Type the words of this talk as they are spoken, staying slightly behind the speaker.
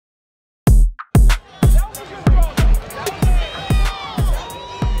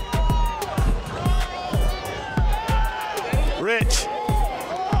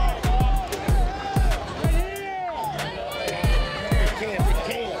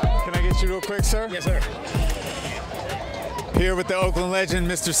real quick, sir? Yes, sir. Here with the Oakland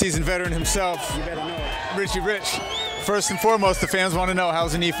legend, Mr. Seasoned Veteran himself. You better know it. Richie Rich. First and foremost, the fans want to know,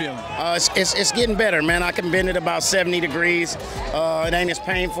 how's the knee feeling? It's getting better, man. I can bend it about 70 degrees. It ain't as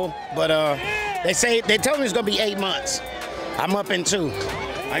painful, but they told me it's gonna be 8 months. I'm up in 2.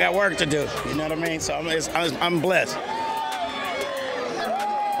 I got work to do. You know what I mean? So I'm blessed.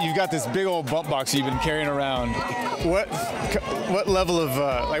 You've got this big old bump box you've been carrying around. What level of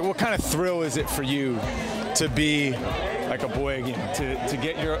like what kind of thrill is it for you to be like a boy again, to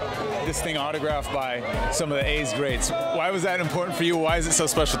get this thing autographed by some of the A's greats? Why was that important for you? Why is it so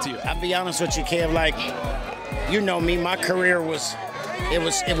special to you? I'll be honest with you, Kev. Like, you know me, my career it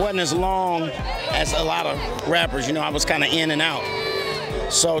wasn't as long as a lot of rappers. You know, I was kind of in and out.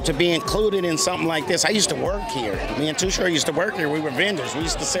 So to be included in something like this, I used to work here. Me and Too Short used to work here. We were vendors. We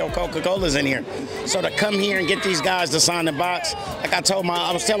used to sell Coca-Colas in here. So to come here and get these guys to sign the box, like I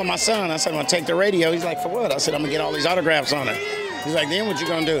was telling my son, I said, I'm gonna take the radio. He's like, for what? I said, I'm gonna get all these autographs on it. He's like, then what you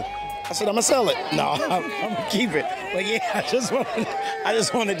gonna do? I said, I'm gonna sell it. No, I'm gonna keep it. But yeah, I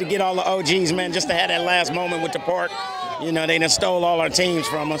just wanted to get all the OGs, man, just to have that last moment with the park. You know, they done stole all our teams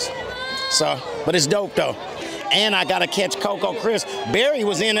from us. So, but it's dope though. And I got to catch Coco Chris. Barry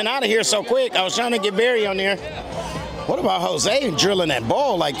was in and out of here so quick. I was trying to get Barry on there. What about Jose drilling that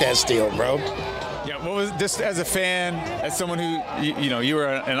ball like that still, bro? Yeah, what was just as a fan, as someone who, you were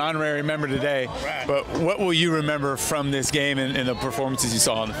an honorary member today, right. But what will you remember from this game and the performances you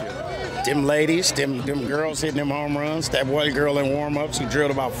saw on the field? Them ladies, them girls hitting them home runs. That one girl in warm-ups who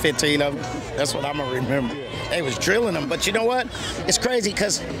drilled about 15 of them. That's what I'm going to remember. They was drilling them. But you know what? It's crazy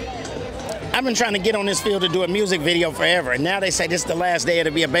because I've been trying to get on this field to do a music video forever, and now they say this is the last day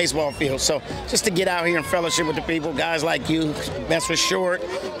to be a baseball field. So just to get out here and fellowship with the people, guys like you, that's for Short,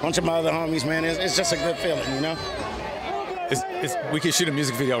 a bunch of my other homies, man, it's just a good feeling, you know? We could shoot a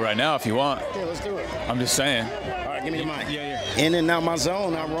music video right now if you want. Yeah, let's do it. I'm just saying. All right, give me the mic. Yeah. In and out my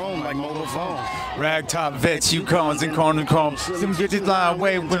zone, I roam like mobile phone. Ragtop vets, you cons and corn and comb. Some bitches lie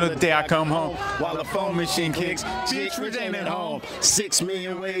away when the day I come home. While the phone machine kicks, bitch, Rich ain't at home. 6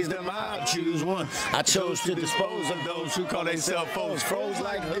 million ways to mob, choose one. I chose to dispose of those who call themselves foes. Froze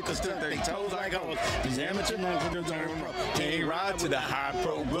like hookers, stuck their toes like hoes. These amateur nuns turn pro. Can't ride to the high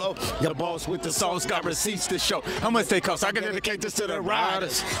pro glow. The boss with the sauce got receipts to show how much they cost. I can dedicate this to the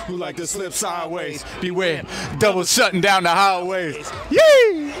riders who like to slip sideways. Beware, double shutting down the highways. Yee!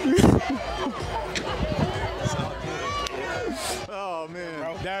 Oh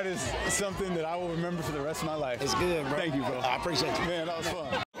man, that is something that I will remember for the rest of my life. It's good, bro. Thank you, bro. I appreciate you. Man, that was fun.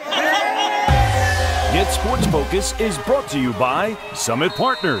 Get Sports Focus is brought to you by Summit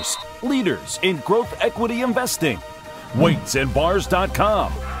Partners, leaders in growth equity investing.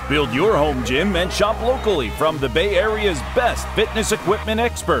 WeightsandBars.com. Build your home gym and shop locally from the Bay Area's best fitness equipment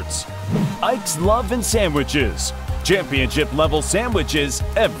experts. Ike's Love and Sandwiches. Championship level sandwiches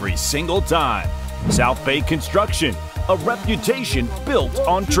every single time. South Bay Construction, a reputation built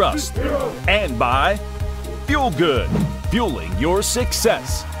on trust. And by Fuel Good, fueling your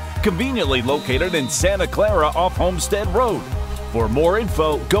success. Conveniently located in Santa Clara off Homestead Road. For more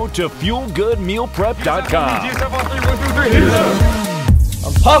info, go to fuelgoodmealprep.com.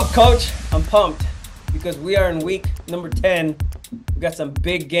 I'm pumped, Coach. I'm pumped because we are in week number 10. We got some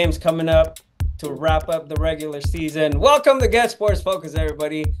big games coming up to wrap up the regular season. Welcome to Get Sports Focus,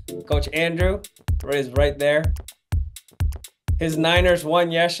 everybody. Coach Andrew is right there. His Niners won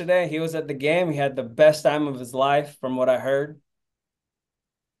yesterday. He was at the game. He had the best time of his life, from what I heard.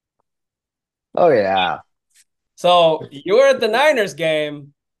 Oh, yeah. So you were at the Niners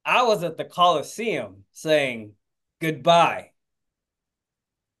game. I was at the Coliseum saying goodbye.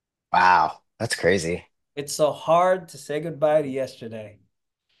 Wow, that's crazy. It's so hard to say goodbye to yesterday.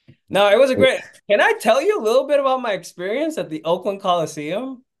 No, it was a great. Can I tell you a little bit about my experience at the Oakland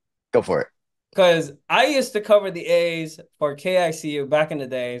Coliseum? Go for it. Because I used to cover the A's for KICU back in the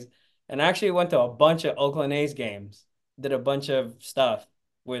days, and I actually went to a bunch of Oakland A's games. Did a bunch of stuff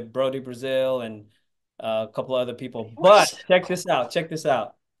with Brody Brazil and a couple of other people. But check this out. Check this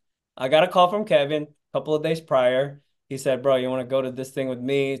out. I got a call from Kevin a couple of days prior. He said, bro, you want to go to this thing with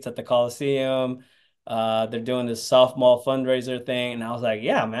me? It's at the Coliseum. They're doing this softball fundraiser thing. And I was like,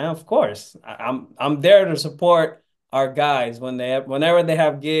 yeah, man, of course. I'm there to support our guys. Whenever they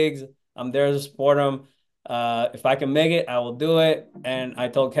have gigs, I'm there to support them. If I can make it, I will do it. And I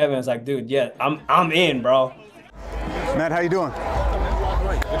told Kevin, I was like, dude, yeah, I'm in, bro. Matt, how you doing?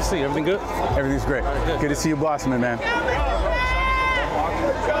 Good to see you. Everything good? Everything's great. Good to see you blossoming, man.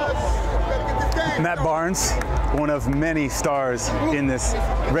 Matt Barnes, one of many stars in this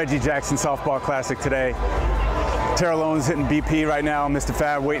Reggie Jackson Softball Classic today. Terrell Owens hitting BP right now. Mr.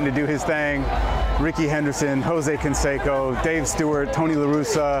 Fab waiting to do his thing. Ricky Henderson, Jose Canseco, Dave Stewart, Tony La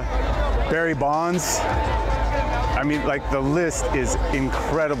Russa, Barry Bonds. I mean, like, the list is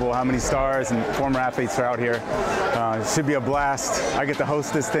incredible how many stars and former athletes are out here. It should be a blast. I get to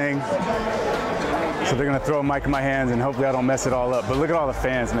host this thing. So they're gonna throw a mic in my hands and hopefully I don't mess it all up. But look at all the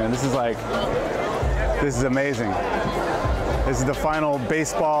fans, man. This is amazing. This is the final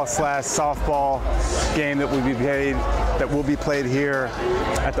baseball/softball game that will be played here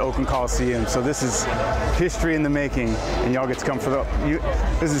at the Oakland Coliseum. So this is history in the making, and y'all get to come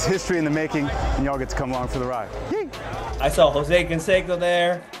this is history in the making, and y'all get to come along for the ride. Yay. I saw Jose Canseco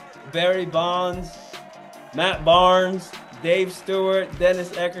there, Barry Bonds, Matt Barnes, Dave Stewart, Dennis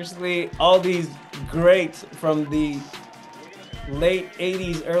Eckersley, all these greats from the late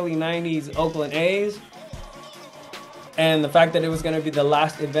 80s, early 90s Oakland A's. And the fact that it was going to be the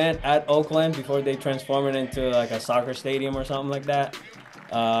last event at Oakland before they transform it into like a soccer stadium or something like that,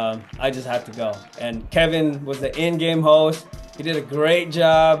 I just had to go. And Kevin was the in-game host. He did a great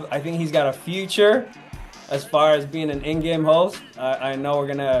job. I think he's got a future as far as being an in-game host. I know we're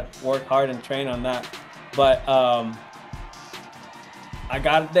going to work hard and train on that. But I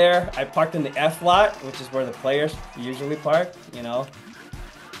got there. I parked in the F lot, which is where the players usually park, you know.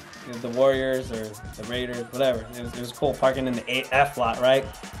 The Warriors or the Raiders, whatever. It was cool parking in the F lot, right?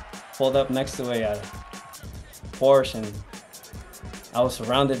 Pulled up next to a Porsche, and I was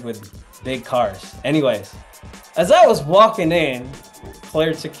surrounded with big cars. Anyways, as I was walking in,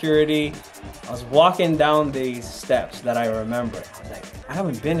 cleared security, I was walking down these steps that I remember. I was like, I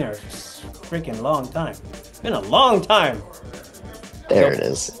haven't been here for a freaking long time. It's been a long time. There it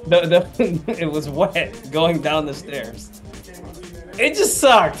is. It was wet going down the stairs. It just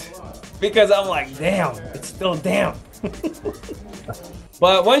sucked because I'm like, damn, it's still damp.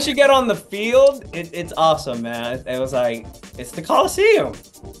 But once you get on the field, it's awesome, man. It was like, it's the Coliseum.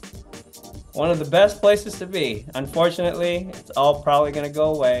 One of the best places to be. Unfortunately, it's all probably going to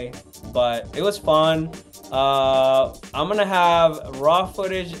go away, but it was fun. I'm going to have raw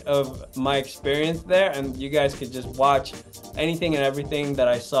footage of my experience there, and you guys could just watch anything and everything that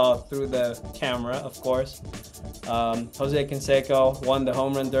I saw through the camera, of course. Jose Canseco won the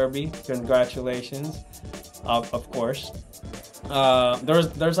home run derby. Congratulations, of course.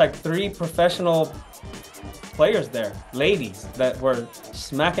 There's like 3 professional players there, ladies, that were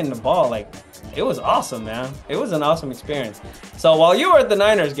smacking the ball. Like, it was awesome, man. It was an awesome experience. So while you were at the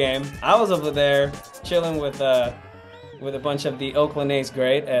Niners game, I was over there chilling with a bunch of the Oakland A's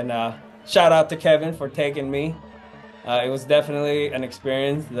great, and shout out to Kevin for taking me. It was definitely an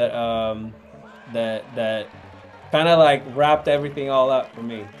experience that that kind of like wrapped everything all up for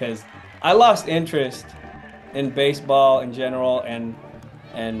me, because I lost interest in baseball in general and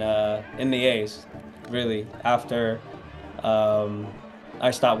in the A's really after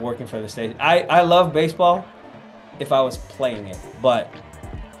I stopped working for the station. I love baseball if I was playing it, but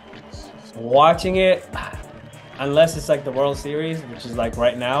watching it, unless it's like the World Series, which is like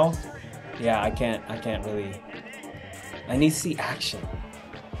right now, yeah, I can't really. I need to see action.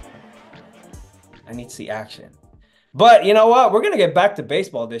 I need to see action. But you know what? We're going to get back to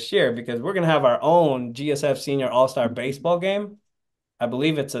baseball this year because we're going to have our own GSF Senior All-Star Baseball game. I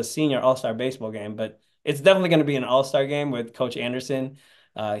believe it's a Senior All-Star Baseball game, but it's definitely going to be an All-Star game with Coach Anderson.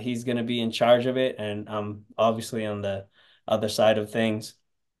 He's going to be in charge of it, and I'm obviously on the other side of things.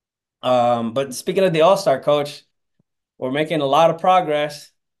 But speaking of the All-Star, Coach, we're making a lot of progress.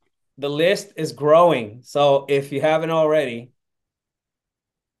 The list is growing. So if you haven't already,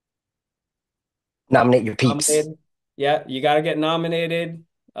 Nominate your peeps. Yeah, you got to get nominated.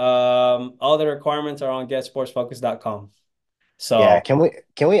 All the requirements are on GetSportsFocus.com. So Yeah, can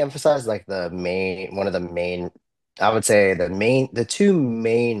we emphasize like one of the main, I would say the 2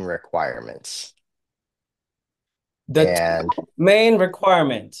 main requirements. The 2 main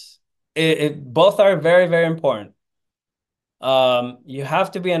requirements, both are very, very important. You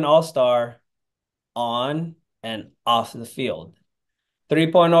have to be an all-star on and off the field.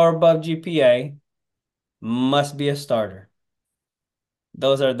 3.0 or above GPA, must be a starter.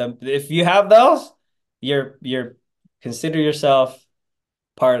 Those are if you have those, you're consider yourself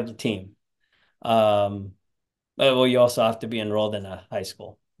part of the team. Well, you also have to be enrolled in a high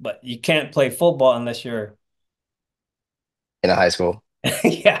school, but you can't play football unless you're in a high school.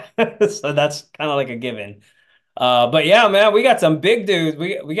 Yeah, so that's kind of like a given. But yeah, man, we got some big dudes.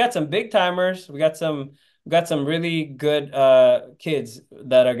 We got some big timers. We got some really good kids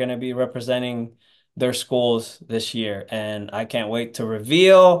that are going to be representing their schools this year, and I can't wait to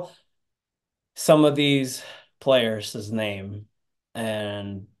reveal some of these players' name.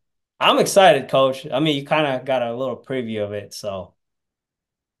 And I'm excited, Coach. I mean, you kind of got a little preview of it, so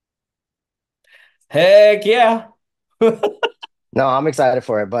heck yeah. No, I'm excited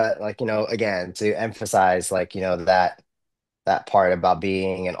for it, but like, again, to emphasize like, that part about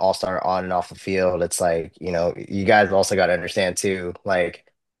being an all-star on and off the field, it's like, you guys also got to understand too,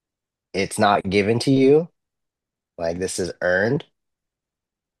 like it's not given to you. Like this is earned.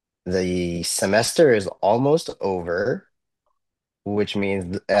 The semester is almost over, which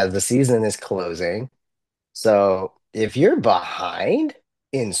means as the season is closing. So if you're behind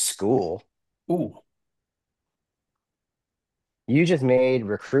in school, Ooh. you just made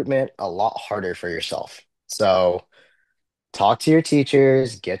recruitment a lot harder for yourself. So talk to your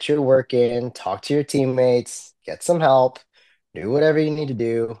teachers, get your work in, talk to your teammates, get some help, do whatever you need to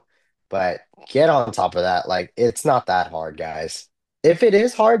do, but get on top of that. Like, it's not that hard, guys. If it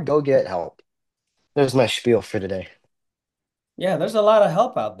is hard, go get help. There's my spiel for today. Yeah, there's a lot of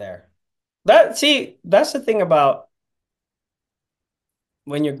help out there. That's the thing about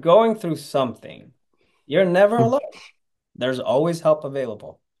when you're going through something, you're never alone. There's always help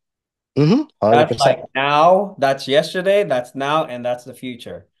available. Mm-hmm. That's 100%. like now, that's yesterday, that's now, and that's the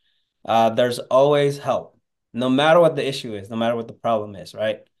future. There's always help, no matter what the issue is, no matter what the problem is,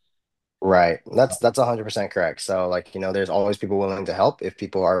 right? Right. That's 100% correct. So like, there's always people willing to help if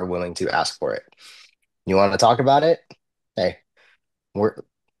people are willing to ask for it. You want to talk about it? Hey, we're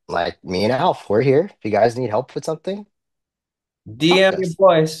like me and Alf, we're here. If you guys need help with something, talk DM to your us.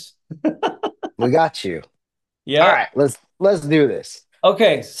 voice. We got you. All Yeah. right, let's do this.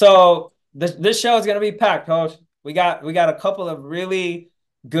 Okay, so this show is gonna be packed, Coach. We got a couple of really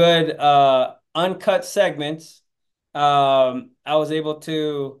good uncut segments. I was able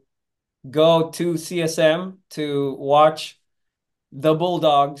to go to CSM to watch the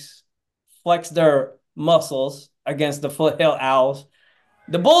Bulldogs flex their muscles against the Foothill Owls.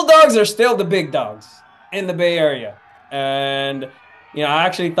 The Bulldogs are still the big dogs in the Bay Area. And, I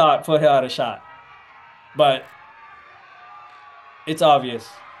actually thought Foothill had a shot. But it's obvious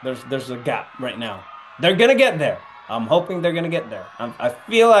there's a gap right now. They're going to get there. I'm hoping they're going to get there. I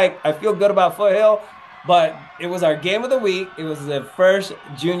feel good about Foothill, but it was our game of the week. It was the first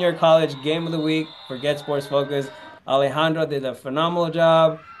junior college game of the week for GetSportsFocus. Alejandro did a phenomenal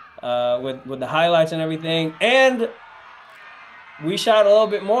job with the highlights and everything. And we shot a little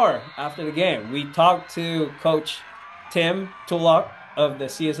bit more after the game. We talked to Coach Tim Tulloch of the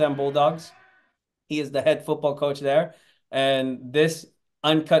CSM Bulldogs. He is the head football coach there. And this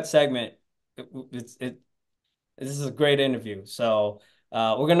uncut segment, this is a great interview. So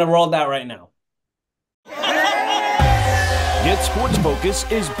we're going to roll that right now. Get Sports Focus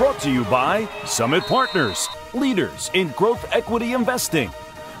is brought to you by Summit Partners, leaders in growth equity investing.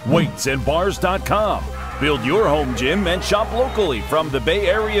 WeightsandBars.com. Build your home gym and shop locally from the Bay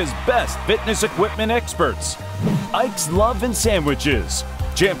Area's best fitness equipment experts. Ike's Love and Sandwiches.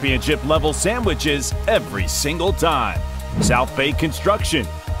 Championship level sandwiches every single time. South Bay Construction.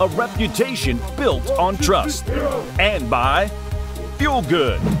 A reputation built on trust. And by Fuel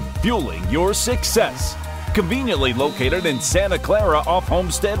Good. Fueling your success. Conveniently located in Santa Clara off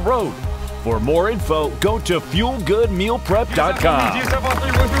Homestead Road. For more info, go to fuelgoodmealprep.com.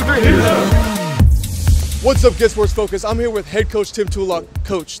 What's up, Get Sports Focus? I'm here with head coach Tim Tulloch.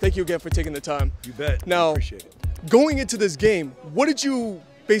 Coach, thank you again for taking the time. You bet. Now, Appreciate it. Going into this game, what did you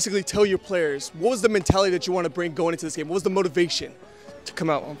basically tell your players? What was the mentality that you want to bring going into this game? What was the motivation to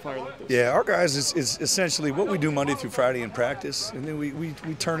come out on fire like this? Yeah, our guys is essentially what we do Monday through Friday in practice, and then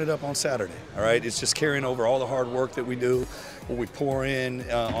we turn it up on Saturday, all right? It's just carrying over all the hard work that we do, what we pour in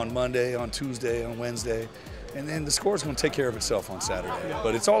on Monday, on Tuesday, on Wednesday, and then the score's going to take care of itself on Saturday.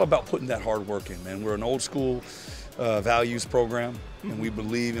 But it's all about putting that hard work in, man. We're an old school values program, and we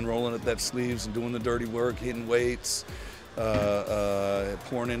believe in rolling up that sleeves and doing the dirty work, hitting weights,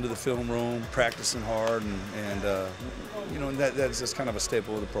 pouring into the film room, practicing hard, and that's just kind of a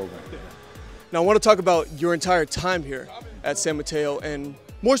staple of the program. Now, I want to talk about your entire time here at San Mateo, and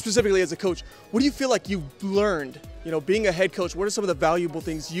more specifically as a coach. What do you feel like you've learned, being a head coach? What are some of the valuable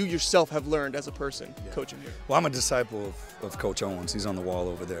things you yourself have learned as a person coaching here? Well, I'm a disciple of Coach Owens. He's on the wall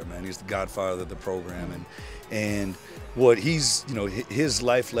over there, man. He's the godfather of the program, and what he's, his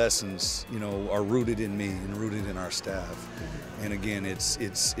life lessons, are rooted in me and rooted in our staff. And again, it's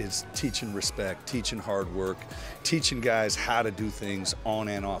teaching respect, teaching hard work, teaching guys how to do things on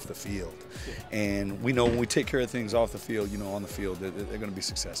and off the field. And we know when we take care of things off the field, on the field, they're going to be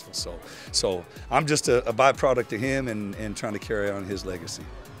successful. So I'm just a byproduct of him and trying to carry on his legacy.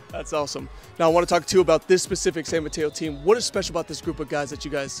 That's awesome. Now, I want to talk to you about this specific San Mateo team. What is special about this group of guys that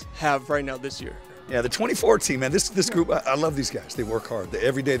you guys have right now this year? Yeah, the 24 team, man. This group, I love these guys. They work hard.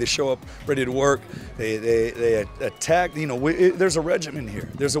 Every day they show up ready to work. They attack. You know, there's a regimen here.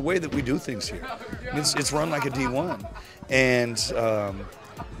 There's a way that we do things here. It's run like a D1, and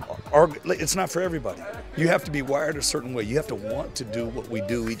it's not for everybody. You have to be wired a certain way. You have to want to do what we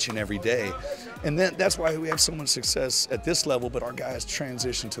do each and every day, and that's why we have so much success at this level. But our guys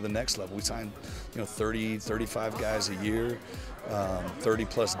transition to the next level. We sign, 30, 35 guys a year, 30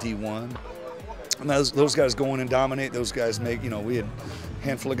 plus D1. And those guys go in and dominate. Those guys make, we had a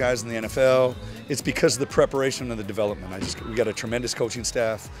handful of guys in the NFL. It's because of the preparation and the development. We got a tremendous coaching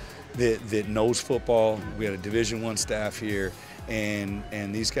staff that knows football. We got a Division I staff here, and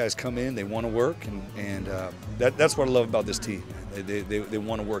these guys come in. They want to work, and that's what I love about this team. They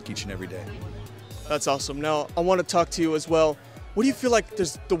want to work each and every day. That's awesome. Now I want to talk to you as well. What do you feel like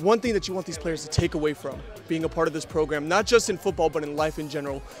there's the one thing that you want these players to take away from being a part of this program, not just in football, but in life in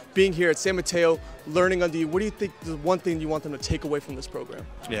general, being here at San Mateo, learning under you? What do you think the one thing you want them to take away from this program?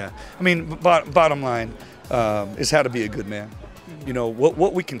 Yeah, I mean, bottom line is how to be a good man.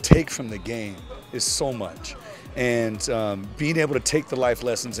 What we can take from the game is so much. And being able to take the life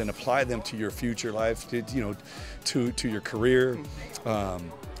lessons and apply them to your future life, to your career.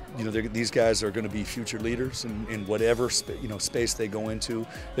 These guys are going to be future leaders in whatever space they go into.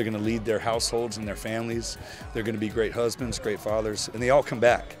 They're going to lead their households and their families. They're going to be great husbands, great fathers, and they all come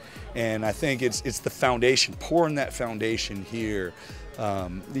back. And I think it's the foundation, pouring that foundation here.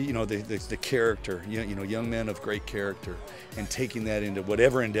 The character, young men of great character, and taking that into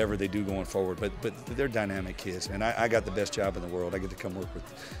whatever endeavor they do going forward. But they're dynamic kids, and I got the best job in the world. I get to come work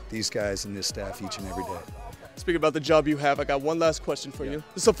with these guys and this staff each and every day. Speaking about the job you have, I got one last question for you.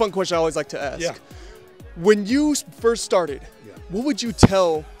 This is a fun question I always like to ask. Yeah. When you first started, what would you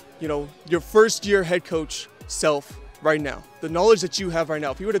tell, your first year head coach self right now? The knowledge that you have right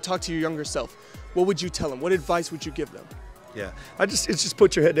now, if you were to talk to your younger self, what would you tell them? What advice would you give them? Yeah, it's just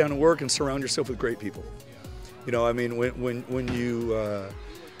put your head down and work and surround yourself with great people. I mean, when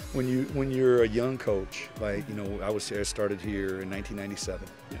you're a young coach, like I started here in 1997.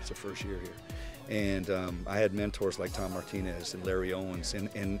 It's the first year here. And I had mentors like Tom Martinez and Larry Owens,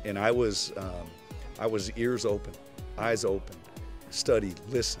 and I was ears open, eyes open, study,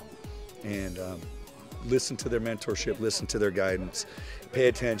 listen, and listen to their mentorship, listen to their guidance, pay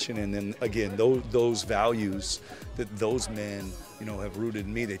attention, and then again those values that those men have rooted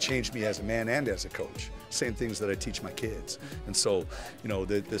in me. They changed me as a man and as a coach. Same things that I teach my kids, and so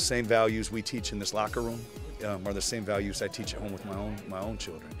the same values we teach in this locker room are the same values I teach at home with my own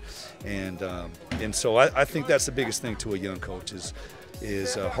children, and so I think that's the biggest thing to a young coach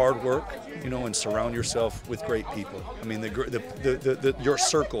is hard work, and surround yourself with great people. I mean, your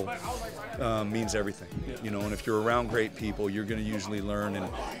circle means everything, and if you're around great people, you're going to usually learn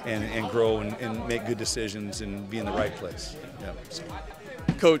and grow and make good decisions and be in the right place. Yeah. So.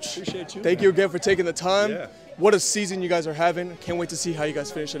 Coach, thank you again for taking the time. Yeah. What a season you guys are having. Can't wait to see how you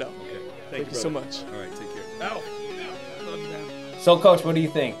guys finish it out. Okay. Thank you so much. All right, take care. Ow. So, Coach, what do you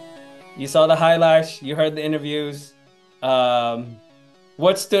think? You saw the highlights. You heard the interviews.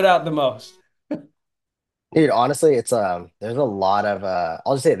 What stood out the most? Dude, honestly, it's there's a lot of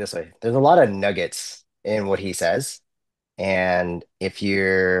I'll just say it this way. There's a lot of nuggets in what he says. And if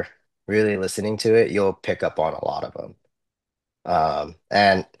you're really listening to it, you'll pick up on a lot of them.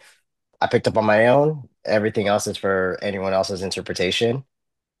 And I picked up on my own. Everything else is for anyone else's interpretation.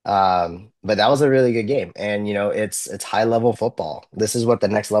 But that was a really good game. And it's high level football. This is what the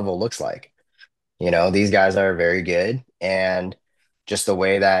next level looks like. These guys are very good, and just the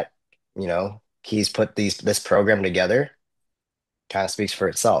way that, he's put this program together kind of speaks for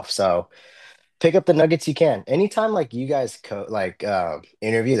itself. So pick up the nuggets you can. Anytime like you guys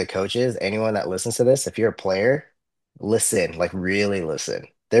interview the coaches, anyone that listens to this, if you're a player, listen, like really listen.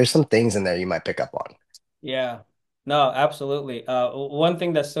 There's some things in there you might pick up on. Yeah, no, absolutely. One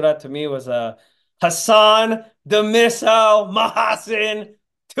thing that stood out to me was Hassan the Missile Mahasin,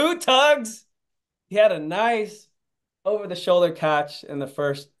 2 tugs. He had a nice over-the-shoulder catch in the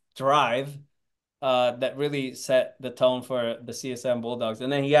first drive that really set the tone for the CSM Bulldogs.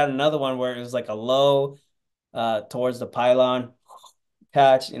 And then he had another one where it was like a low towards the pylon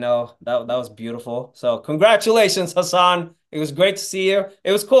catch. That was beautiful. So congratulations, Hassan. It was great to see you.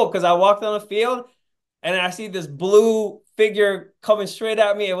 It was cool because I walked on the field and I see this blue figure coming straight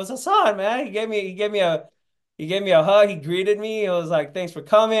at me. It was Hassan, man. He gave me a hug. He greeted me. It was like, thanks for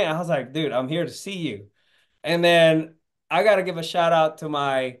coming. I was like, dude, I'm here to see you. And then I got to give a shout out to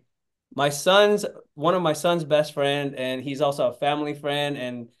one of my son's best friend, and he's also a family friend.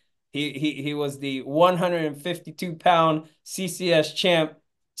 And he was the 152-pound CCS champ,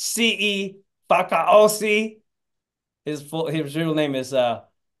 CE Pakaosi. His real name is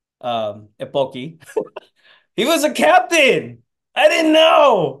Epoki. He was a captain. I didn't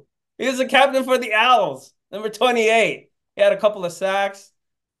know. He was a captain for the Owls, number 28. He had a couple of sacks.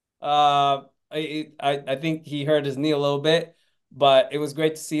 I think he hurt his knee a little bit, but it was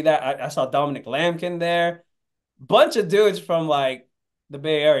great to see that. I saw Dominic Lampkin there. Bunch of dudes from like the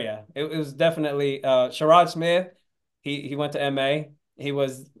Bay Area. It was definitely Sherrod Smith. He went to MA.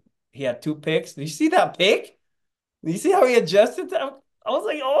 He had 2 picks. Did you see that pick? Did you see how he adjusted to I was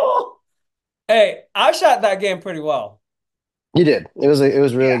like, oh, hey, I shot that game pretty well. You did. It was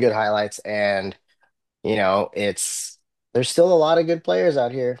really Yeah. good highlights, and it's there's still a lot of good players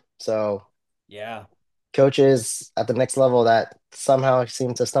out here. So Yeah. coaches at the next level that somehow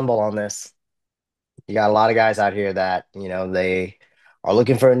seem to stumble on this. You got a lot of guys out here that they are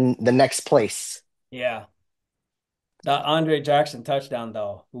looking for the next place. Yeah. That Andre Jackson touchdown,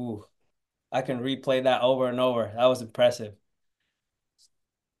 though. Ooh, I can replay that over and over. That was impressive.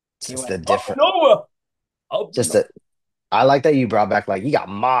 It's He just went a up and different, over, up and just over. a. I like that you brought back like you got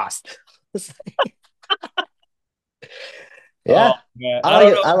mossed. Oh Yeah, man, I I like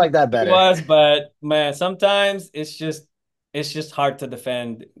don't it. know I who like that he better. was, but man, sometimes it's just hard to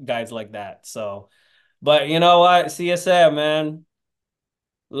defend guys like that. So, but you know what, CSM man,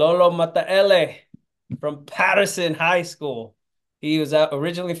 Lolo Mataele from Patterson High School. He was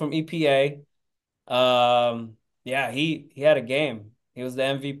originally from EPA. Yeah, he had a game. He was the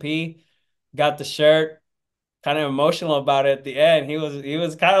MVP. Got the shirt. Kind of emotional about it at the end. He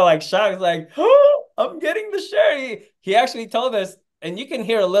was kind of like shocked, like, oh, I'm getting the shirt. He actually told us, and you can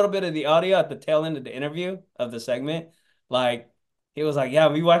hear a little bit of the audio at the tail end of the interview of the segment. Like he was like, yeah,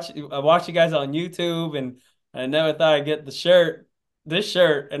 I watched you guys on YouTube, and I never thought I'd get this shirt,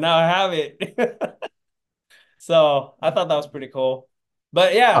 and now I have it. So I thought that was pretty cool.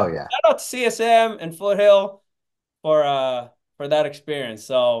 But Oh yeah, yeah, shout out to CSM and Foothill for that experience.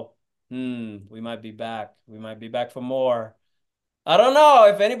 So we might be back. We might be back for more. I don't know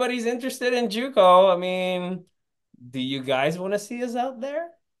if anybody's interested in JUCO. I mean, do you guys want to see us out there?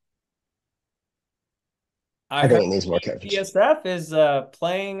 I I heard think it needs more coverage. GSF is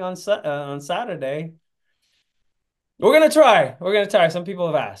playing on Saturday. We're gonna try. We're gonna try. Some people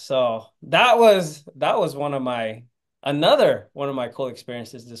have asked. So that was another one of my cool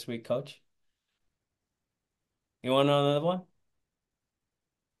experiences this week, Coach. You want to know another one?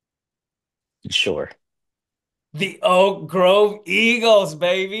 Sure. The Oak Grove Eagles,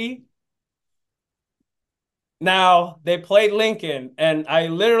 baby. Now they played Lincoln, and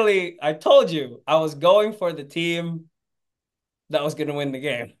I told you I was going for the team that was going to win the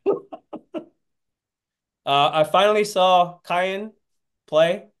game. I finally saw Kyan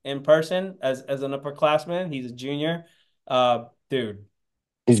play in person as an upperclassman. He's a junior. Dude,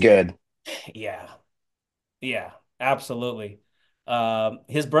 He's good. yeah, yeah, absolutely.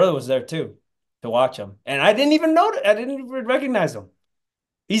 His brother was there too to watch him, and I didn't even know. I didn't even recognize him.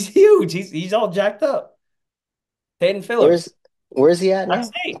 He's huge. He's all jacked up. Peyton Phillips, Where's where's he at Sac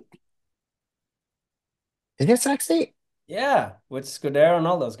now? State. Is he at Sac State? Yeah, with Scudero and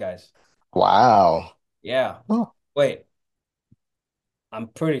all those guys. Wow. Yeah. Oh, Wait, I'm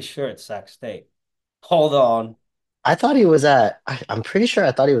pretty sure it's Sac State. Hold on. I thought he was at. I'm pretty sure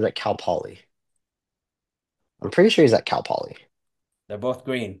I thought he was at Cal Poly. I'm pretty sure he's at Cal Poly. They're both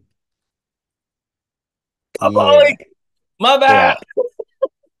green. Oh, Yeah. my bad. Yeah.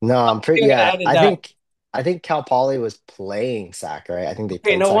 No, I'm pretty. I'm gonna Yeah, edit that. I think Cal Poly was playing Sac, right? I think they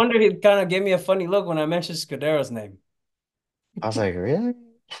Okay, played no Sac. wonder he kind of gave me a funny look when I mentioned Scudero's name. I was like, really?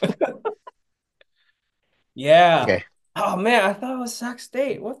 Yeah. Okay. Oh man, I thought it was Sac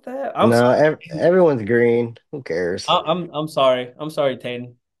State. What the heck? I'm No, sorry. everyone's green. Who cares? I'm sorry. I'm sorry,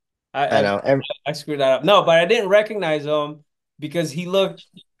 Tatum. I I, I know. I screwed that up. No, but I didn't recognize him because he looked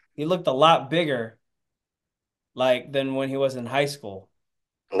a lot bigger like than when he was in high school.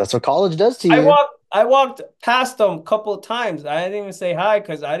 That's what college does to I you. walked I walked past him a couple of times. I didn't even say hi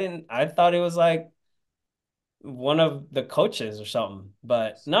because I thought it was like one of the coaches or something.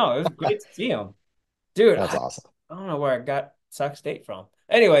 But no, it was great to see him. Dude, That's I awesome. don't know where I got Sac State from.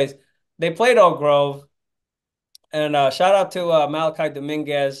 Anyways, they played Oak Grove, and shout out to Malachi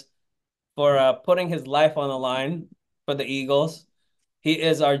Dominguez for putting his life on the line for the Eagles. He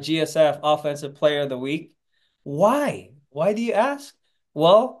is our GSF Offensive Player of the Week. Why? Why do you ask?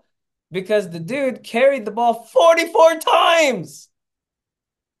 Well, because the dude carried the ball 44 times.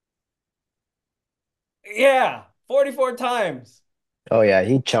 Yeah, 44 times. Oh yeah,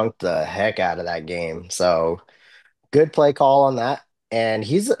 he chunked the heck out of that game. So good play call on that. And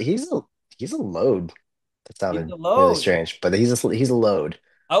he's a load. That He's sounded a really load. strange, but he's a load.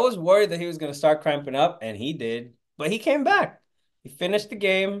 I was worried that he was going to start cramping up, and he did, but he came back. He finished the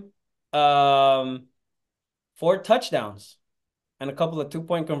game, 4 touchdowns and a couple of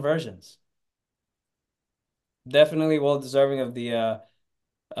 2-point conversions. Definitely well deserving of the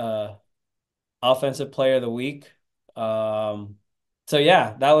offensive player of the week. So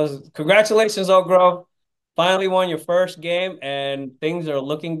yeah, that was congratulations, Oak Grove. Finally won your first game, and things are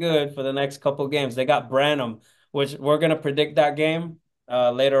looking good for the next couple of games. They got Branham, which we're gonna predict that game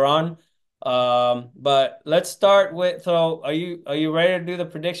later on. But let's start with, so are you ready to do the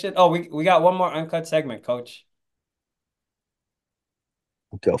prediction? Oh, we got one more uncut segment, Coach.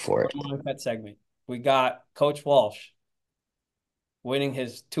 Go for it. One more uncut segment. We got Coach Walsh winning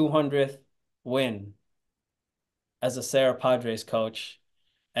his 200th win as a Serra Padres coach.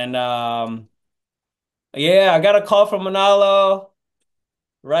 And yeah, I got a call from Manalo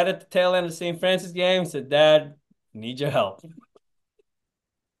right at the tail end of the St. Francis game. Said, Dad, need your help.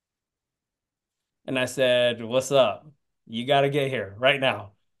 And I said, what's up? You got to get here right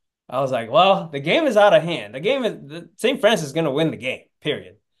now. I was like, well, the game is out of hand. St. Francis is going to win the game,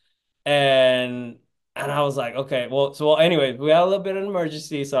 period. And I was like, okay, well, anyway, we had a little bit of an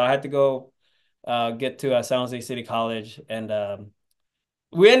emergency, so I had to go get to San Jose City College. And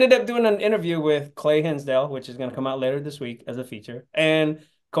we ended up doing an interview with Clay Hinsdale, which is going to come out later this week as a feature, and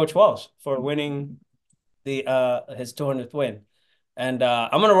Coach Walsh for winning his 200th win. And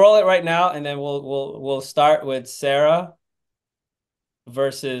I'm going to roll it right now, and then we'll start with Serra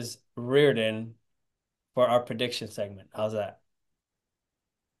versus Riordan for our prediction segment. How's that?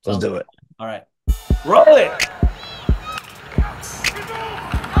 Let's do it. All right. Roll it.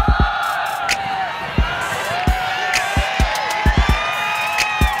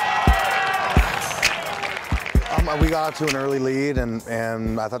 We got out to an early lead,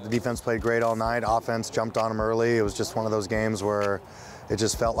 and I thought the defense played great all night. Offense jumped on them early. It was just one of those games where it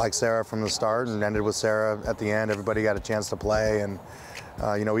just felt like Serra from the start and ended with Serra at the end. Everybody got a chance to play, and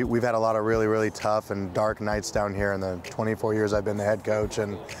you know, we've had a lot of really, really tough and dark nights down here in the 24 years I've been the head coach,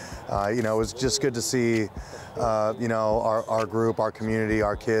 and you know, it was just good to see you know, our group, our community,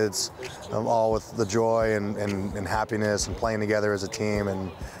 our kids, all with the joy and happiness and playing together as a team. And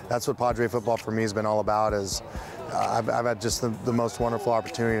that's what Padre football for me has been all about. Is I've had just the most wonderful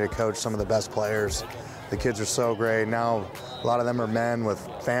opportunity to coach some of the best players. The kids are so great. Now a lot of them are men with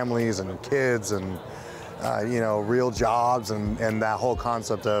families and kids and you know, real jobs, and that whole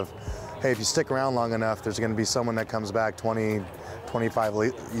concept of, hey, if you stick around long enough, there's going to be someone that comes back 20,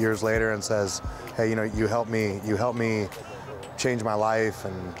 25 years later and says, hey, you know, you helped me change my life,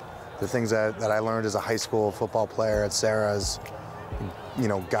 and the things that I learned as a high school football player at Serra's, you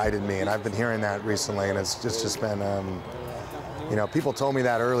know, guided me. And I've been hearing that recently, and it's just been, you know, people told me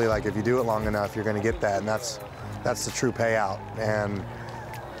that early, like, if you do it long enough, you're going to get that, and that's the true payout. And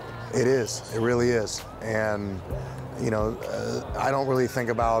it is, it really is. And, you know, I don't really think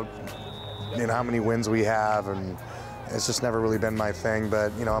about, you know, how many wins we have, and it's just never really been my thing.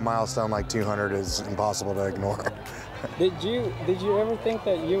 But, you know, a milestone like 200 is impossible to ignore. Did you ever think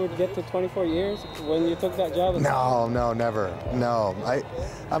that you would get to 24 years when you took that job? No, never. No,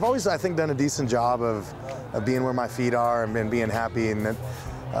 I've always, I think, done a decent job of being where my feet are and being happy, and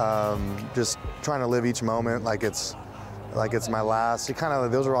just trying to live each moment like it's my last. You kind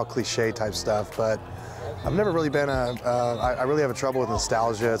of, those are all cliche type stuff, but I've never really been I really have a trouble with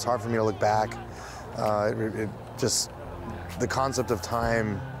nostalgia. It's hard for me to look back. It just, the concept of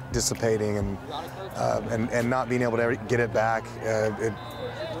time dissipating and not being able to ever get it back,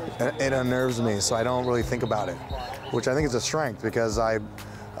 it unnerves me. So I don't really think about it, which I think is a strength, because I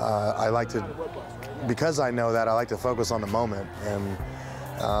like to, because I know that, I like to focus on the moment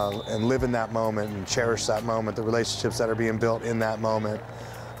and live in that moment and cherish that moment, the relationships that are being built in that moment.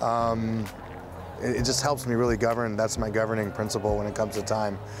 It just helps me really govern. That's my governing principle when it comes to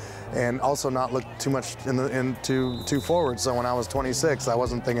time. And also not look too much too forward. So when I was 26, I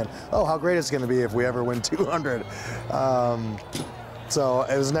wasn't thinking, oh, how great it's going to be if we ever win 200. So it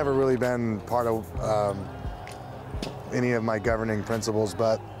has never really been part of any of my governing principles.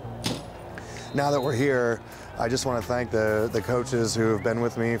 But now that we're here, I just want to thank the coaches who have been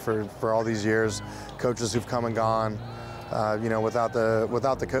with me for all these years, coaches who've come and gone. You know, without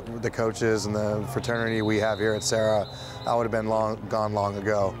the coaches and the fraternity we have here at Serra, I would have been gone long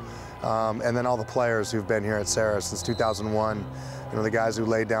ago. And then all the players who've been here at Serra since 2001, you know, the guys who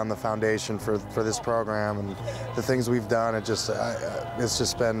laid down the foundation for this program and the things we've done. It's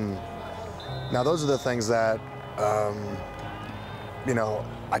just been. Now those are the things that, you know,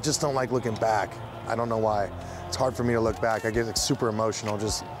 I just don't like looking back. I don't know why. It's hard for me to look back. I get like super emotional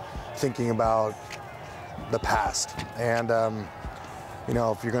just thinking about the past. And you you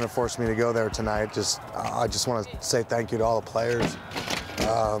know, if you're going to force me to go there tonight, I just want to say thank you to all the players,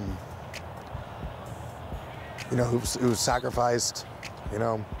 you know, who sacrificed, you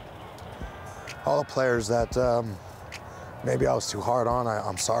know, all the players that maybe I was too hard on.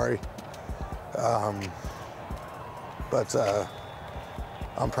 I'm sorry. But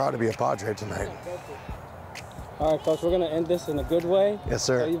I'm proud to be a Padre tonight. All right, Coach, we're going to end this in a good way. Yes,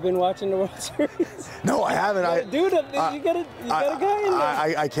 sir. So you've been watching the World Series? No, I haven't. Dude, you got a guy in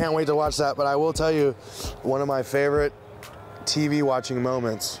there. I can't wait to watch that, but I will tell you, one of my favorite TV watching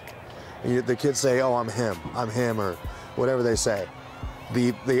moments, the kids say, oh, I'm him, or whatever they say.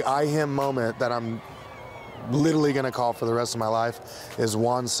 The I him moment that I'm literally going to call for the rest of my life is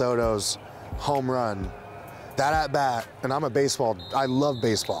Juan Soto's home run. That at bat, and I love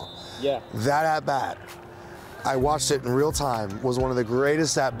baseball. Yeah. That at bat, I watched it in real time, was one of the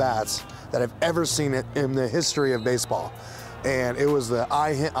greatest at bats that I've ever seen in the history of baseball. And it was the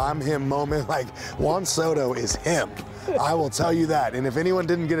I'm him moment. Like, Juan Soto is him. I will tell you that. And if anyone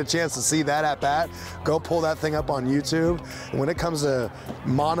didn't get a chance to see that at bat, go pull that thing up on YouTube. And when it comes to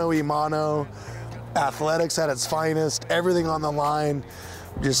mano-y-mano, athletics at its finest, everything on the line,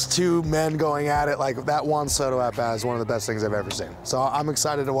 just two men going at it, like that Juan Soto at bat is one of the best things I've ever seen. So I'm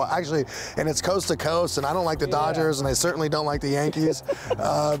excited to watch. Actually, and it's coast to coast, and I don't like the Dodgers, and I certainly don't like the Yankees.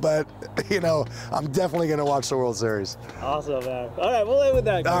 But, you know, I'm definitely going to watch the World Series. Awesome, man. All right, we'll end with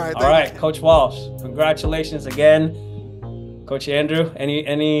that. All right, Coach Walsh, congratulations again. Coach Andrew,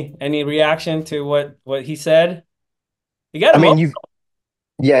 any reaction to what he said? You got him.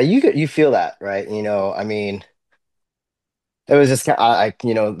 You feel that, right? You know, I mean, it was just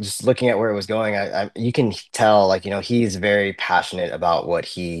you know, just looking at where it was going, you can tell, like, you know, he's very passionate about what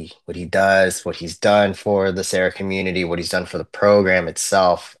he does, what he's done for the Serra community, what he's done for the program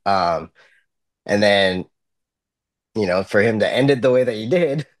itself. And then, you know, for him to end it the way that he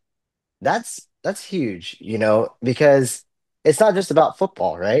did, that's huge, you know, because it's not just about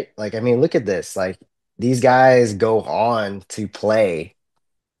football, right? Like, I mean, look at this. Like, these guys go on to play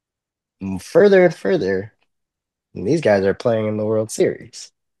further and further. And these guys are playing in the World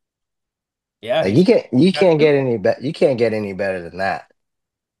Series. Yeah, like, you can't get any better than that.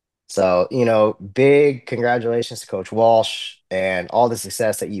 So, you know, big congratulations to Coach Walsh and all the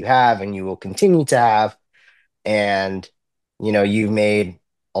success that you have and you will continue to have. And, you know, you've made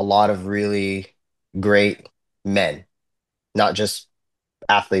a lot of really great men, not just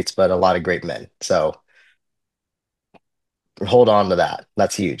athletes, but a lot of great men. So hold on to that.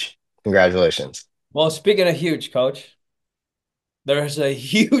 That's huge. Congratulations. Well, speaking of huge, Coach, there's a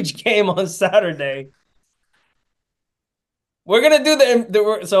huge game on Saturday. We're gonna do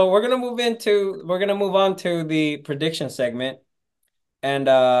we're gonna move on to the prediction segment, and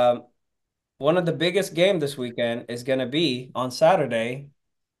one of the biggest games this weekend is gonna be on Saturday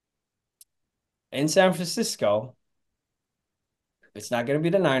in San Francisco. It's not gonna be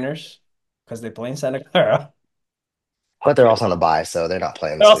the Niners because they play in Santa Clara. But they're also on a bye, so they're not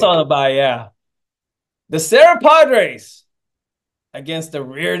playing. They're also on a bye, yeah. The Serra Padres against the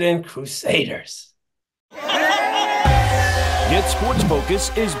Riordan Crusaders. Get Sports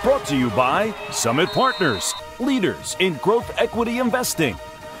Focus is brought to you by Summit Partners, leaders in growth equity investing.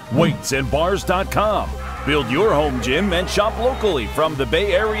 WeightsandBars.com. Build your home gym and shop locally from the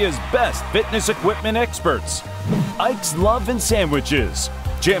Bay Area's best fitness equipment experts. Ike's Love and Sandwiches.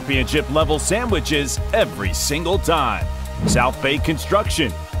 Championship level sandwiches every single time. South Bay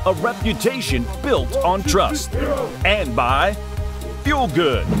Construction, a reputation built on trust. And by Fuel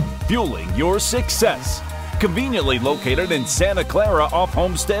Good, fueling your success. Conveniently located in Santa Clara off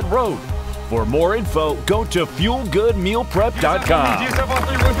Homestead Road. For more info, go to fuelgoodmealprep.com.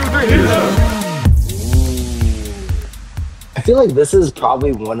 I feel like this is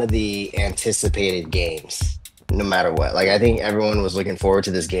probably one of the anticipated games, no matter what. Like, I think everyone was looking forward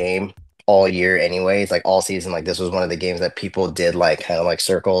to this game all year anyways, like all season. Like, this was one of the games that people did like kind of like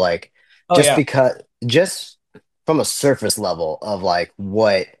circle, like just from a surface level of like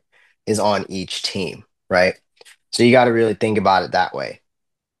what is on each team, right? So you got to really think about it that way.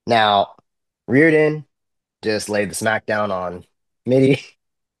 Now, Riordan just laid the smackdown on Mitty,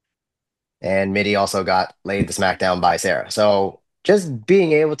 and Mitty also got laid the smackdown by Serra. So just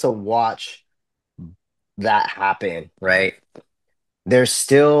being able to watch that happen, right? There's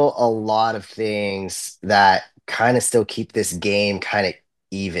still a lot of things that kind of still keep this game kind of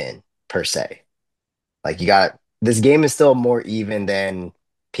even, per se. Like, this game is still more even than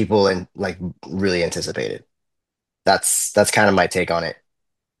people really anticipated. That's kind of my take on it.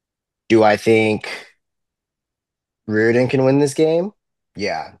 Do I think Riordan can win this game?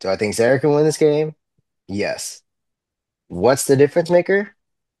 Yeah. Do I think Serra can win this game? Yes. What's the difference maker?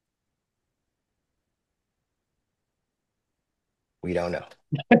 We don't know.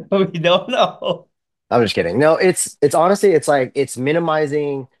 We don't know. I'm just kidding. No, it's honestly it's like it's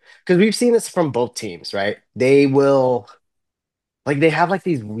minimizing because we've seen this from both teams, right? They will like they have like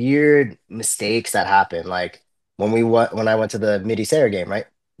these weird mistakes that happen. Like when I went to the Mitty Serra game, right?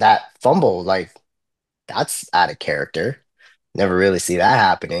 That fumble, like that's out of character. Never really see that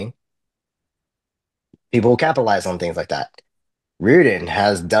happening. People capitalize on things like that. Riordan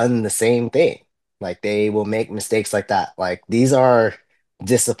has done the same thing. Like they will make mistakes like that. Like these are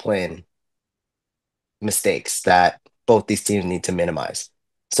discipline mistakes that both these teams need to minimize.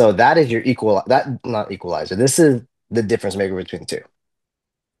 So that is your equal that not equalizer. This is the difference maker between the two.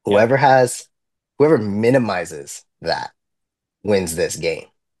 Yeah. Whoever minimizes that wins this game.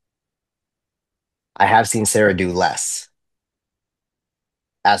 I have seen Serra do less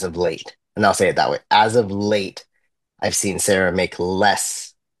as of late. And I'll say it that way. As of late, I've seen Serra make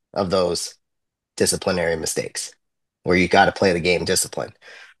less of those disciplinary mistakes where you got to play the game discipline.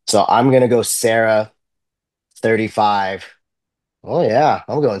 So I'm going to go Serra 35. Oh, yeah,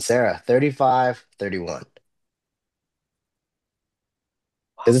 I'm going Serra 35-31.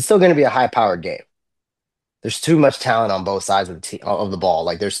 Because it's still going to be a high powered game. There's too much talent on both sides of of the ball.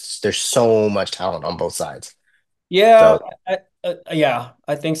 Like there's so much talent on both sides. Yeah, So yeah,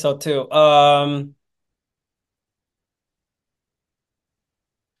 I think so too.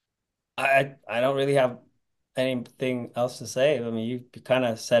 I don't really have anything else to say. I mean, you kind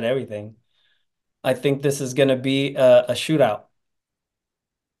of said everything. I think this is going to be a shootout,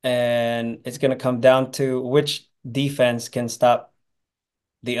 and it's going to come down to which defense can stop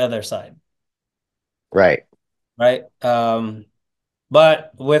the other side, right. right?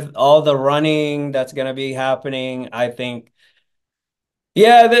 But with all the running that's going to be happening, I think,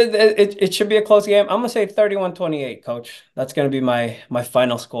 yeah, it should be a close game. I'm going to say 31-28, coach. That's going to be my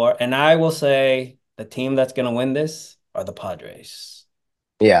final score. And I will say the team that's going to win this are the Padres.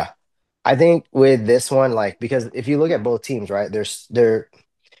 Yeah. I think with this one, like because if you look at both teams, right, they're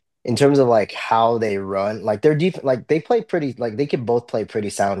in terms of like how they run, like their defense, like they play pretty, like they could both play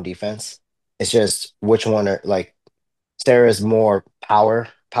pretty sound defense. It's just which one are like Sarah's more power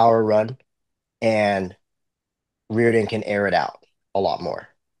run, and Riordan can air it out a lot more,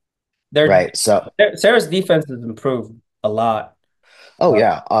 Their right? So, Sarah's defense has improved a lot. oh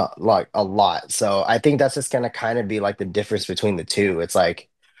yeah, like a lot. So I think that's just gonna kind of be like the difference between the two. It's like,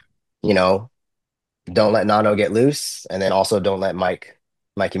 you know, don't let Nano get loose, and then also don't let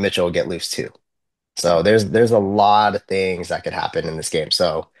Mikey Mitchell get loose too. So there's a lot of things that could happen in this game.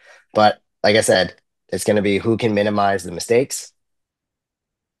 So, but like I said, it's going to be who can minimize the mistakes,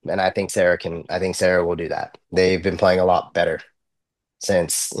 and I think Sarah will do that. They've been playing a lot better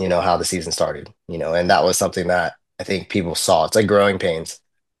since, how the season started, and that was something that I think people saw. It's like growing pains.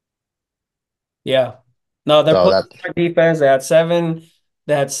 Yeah. No, they're So playing that for defense. They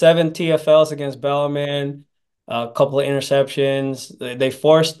had seven TFLs against Bellarmine, a couple of interceptions. They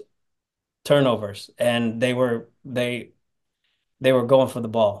forced turnovers, and they were going for the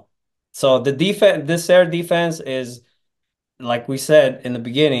ball. So the defense, this Sarah defense is, like we said in the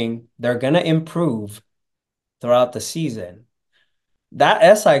beginning, they're gonna improve throughout the season. That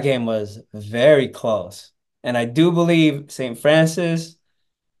SI game was very close, and I do believe St. Francis.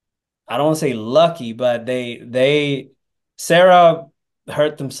 I don't want to say lucky, but Sarah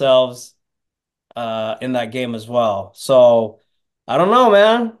hurt themselves in that game as well. So I don't know,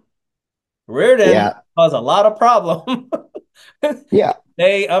 man. Riordan yeah, caused a lot of problem. yeah,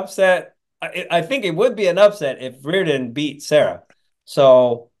 They upset. I think it would be an upset if Riordan beat Sarah.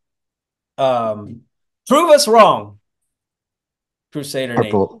 So um, prove us wrong, Crusader Nation.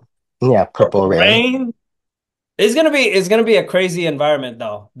 purple, yeah, purple Purple rain. Rain. It's gonna be a crazy environment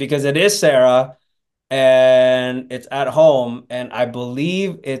though, because it is Sarah and it's at home, and I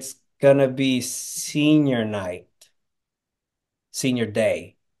believe it's gonna be senior night, senior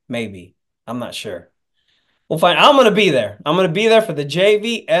day, maybe. I'm not sure. We'll find. I'm gonna be there. I'm gonna be there for the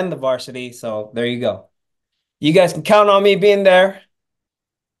JV and the varsity. So there you go. You guys can count on me being there,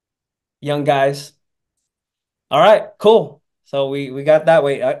 young guys. All right, cool. So we got that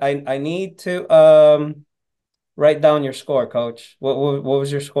way. I need to write down your score, coach. What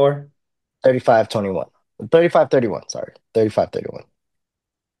was your score? 35-21. 35-31, sorry. 35-31.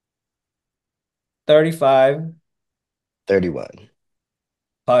 35 31.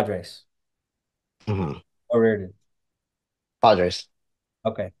 Padres Mm-hmm. or Riordan. Padres.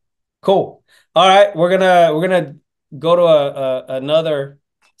 Okay. Cool. All right, we're gonna go to another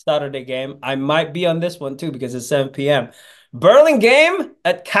Saturday game. I might be on this one too because it's 7 p.m. Burlingame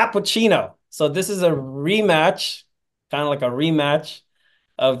at Capuchino. So this is a rematch kind of like a rematch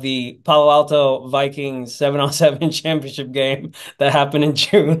of the Palo Alto Vikings 7-on-7 championship game that happened in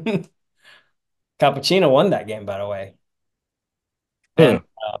June. Capuchino won that game, by the way. Hmm. And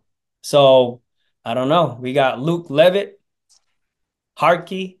so I don't know. We got Luke Levitt,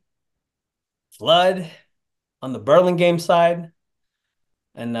 Harkey, Flood on the Burlingame side,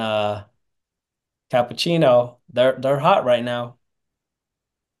 and Capuchino. They're hot right now.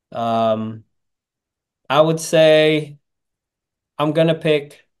 Um, I would say I'm gonna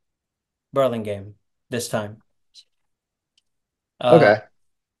pick Burlingame this time. Uh, Okay.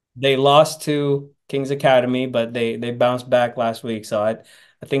 they lost to Kings Academy, but they bounced back last week. So I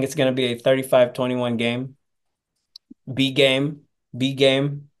think it's gonna be a 35-21 game. B game. B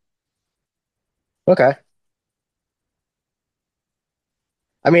game. Okay.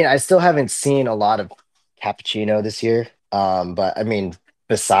 I mean, I still haven't seen a lot of Cappuccino this year. But I mean,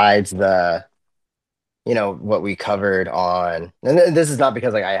 besides the, what we covered on, and this is not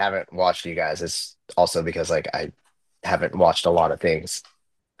because like I haven't watched you guys. It's also because like I haven't watched a lot of things.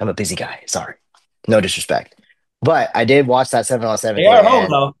 I'm a busy guy. Sorry. No disrespect. But I did watch that 7-on-7 They game are home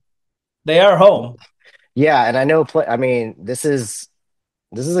and though. They are home. yeah, and I know play I mean, this is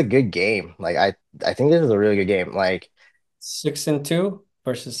a good game. Like I think this is a really good game. Like 6-2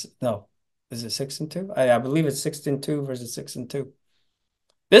 versus no. Is it 6-2? I believe it's 6-2 versus 6-2.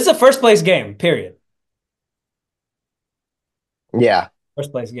 This is a first place game, period. yeah.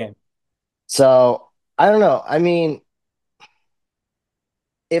 First place game. So I don't know. I mean,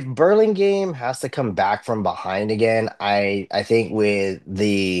 if Burlingame has to come back from behind again, I think with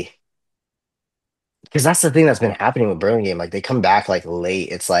the because that's the thing that's been happening with Burlingame. Like they come back like late.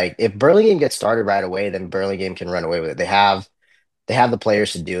 It's like if Burlingame gets started right away, then Burlingame can run away with it. They have the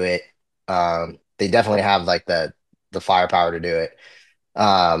players to do it. They definitely have like the firepower to do it.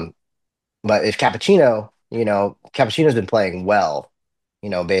 Um, but if Cappuccino's been playing well,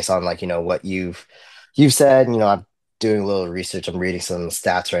 based on like, what you've said, I'm doing a little research. I'm reading some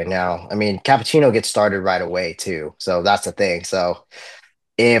stats right now. I mean, Cappuccino gets started right away too. So that's the thing. So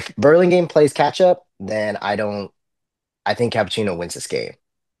if Burlingame plays catch up, then I think Cappuccino wins this game.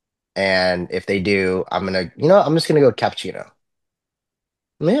 And if they do, I'm just gonna go Cappuccino.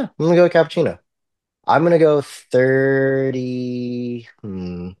 Yeah, I'm gonna go Cappuccino. I'm gonna go 30.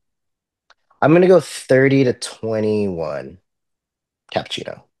 I'm gonna go 30-21.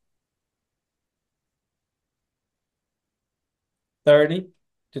 Cappuccino.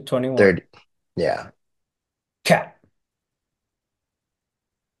 30-21. Third. Yeah. Cap.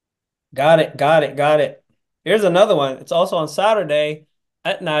 Got it. Got it. Got it. Here's another one. It's also on Saturday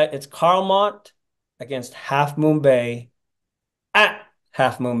at night. It's Carlmont against Half Moon Bay at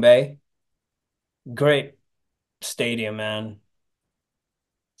Half Moon Bay. Great stadium, man.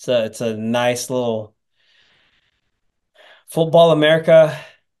 It's a nice little Football America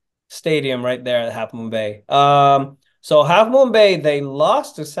stadium right there at Half Moon Bay. So Half Moon Bay, they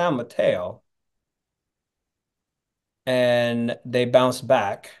lost to San Mateo and they bounced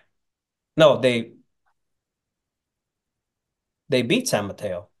back. No, they beat San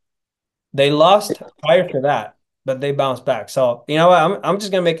Mateo. They lost prior to that, but they bounced back. So you know what? I'm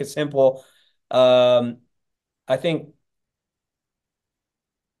just gonna make it simple. Um, I think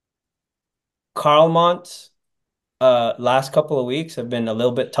Carlmont's last couple of weeks have been a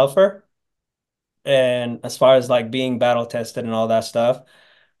little bit tougher. And as far as like being battle tested and all that stuff,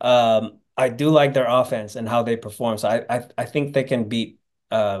 I do like their offense and how they perform. So I think they can beat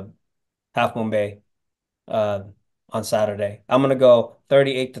Half Moon Bay uh, on Saturday. I'm gonna go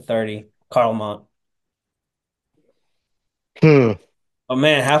 38-30, Carlmont. Hmm. Oh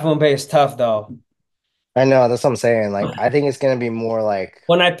man, Half Moon Bay is tough though. I know, that's what I'm saying. Like, I think it's gonna be more like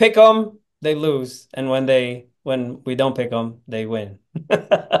When I pick them, they lose, and when we don't pick them, they win.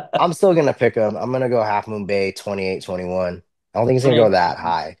 I'm still gonna pick them. I'm gonna go Half Moon Bay 28-21. I don't think it's gonna go 28. that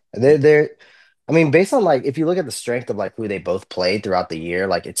high. They're I mean, based on like if you look at the strength of like who they both played throughout the year,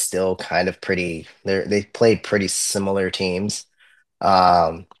 like it's still kind of pretty they played pretty similar teams.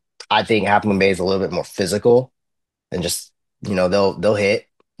 Um, I think Half Moon Bay is a little bit more physical and just they'll hit.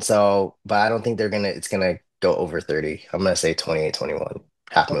 So, but I don't think it's gonna go over 30. I'm gonna say 28-21.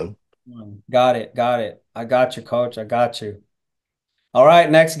 Half Moon. Got it, got it. I got you, coach. I got you. All right,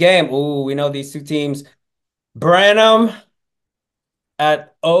 next game. Ooh, we know these two teams. Branham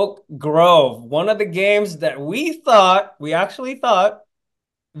at Oak Grove. One of the games that we actually thought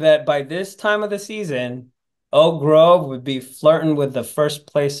that by this time of the season, Oak Grove would be flirting with the first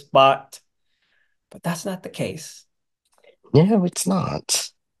place spot, but that's not the case. Yeah, it's not.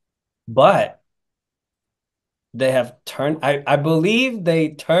 But they have turned, I believe they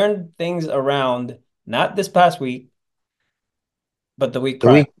turned things around, not this past week, but the week The prior.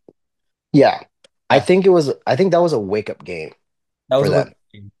 week, yeah. Yeah, I think that was a wake up game that was for a week. them.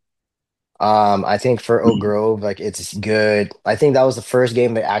 I think for Oak Grove, like it's good. I think that was the first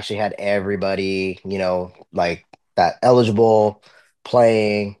game that actually had everybody, like that eligible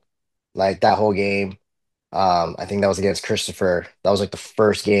playing, like that whole game. I think that was against Christopher. That was like the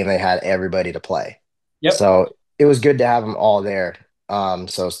first game they had everybody to play. Yep. So it was good to have them all there. On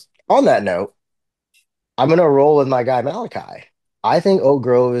that note, I'm gonna roll with my guy Malachi. I think Oak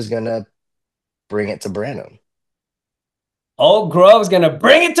Grove is gonna bring it to Branham. Oak Grove's gonna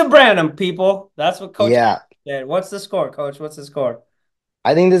bring it to Branham, people. That's what Coach Yeah, said. What's the score, Coach? What's the score?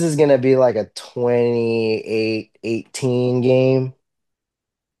 I think this is gonna be like a 28-18 game.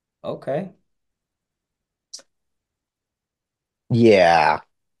 Okay. Yeah.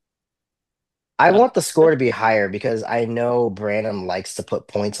 I That's want the score to be higher because I know Branham likes to put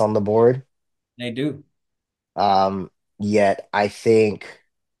points on the board. they do. Um, Yet I think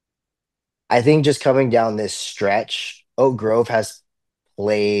just coming down this stretch, Oak Grove has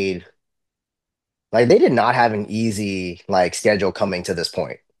played like they did not have an easy like schedule coming to this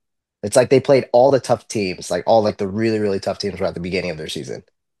point. It's like they played all the tough teams, like all like the really, really tough teams were at the beginning of their season.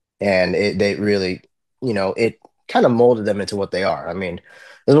 And they really, it kind of molded them into what they are. I mean,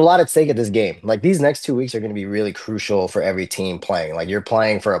 there's a lot at stake at this game. Like these next 2 weeks are going to be really crucial for every team playing. Like you're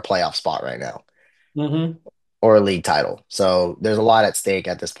playing for a playoff spot right now Mm-hmm. or a league title. So there's a lot at stake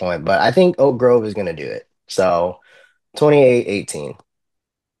at this point. But I think Oak Grove is going to do it. So 28-18.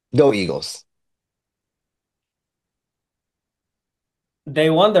 Go Eagles.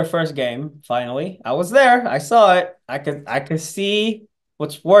 They won their first game, finally. I was there. I saw it. I could see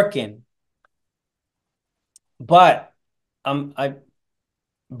what's working. But I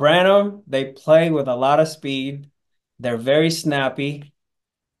Branham, they play with a lot of speed. They're very snappy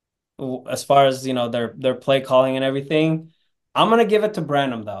as far as their play calling and everything. I'm gonna give it to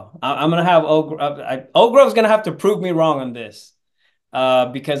Branham though. I'm gonna have Oak Grove's gonna have to prove me wrong on this,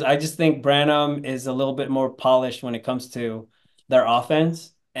 because I just think Branham is a little bit more polished when it comes to their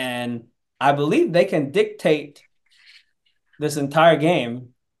offense, and I believe they can dictate this entire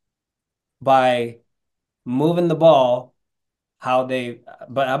game by moving the ball how they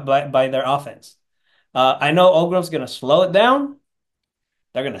by their offense. I know Oak Grove's gonna slow it down.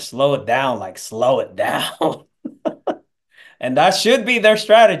 They're gonna slow it down, like slow it down. And that should be their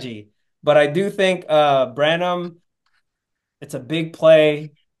strategy. But I do think Branham, it's a big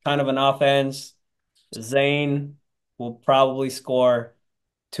play, kind of an offense. Zane will probably score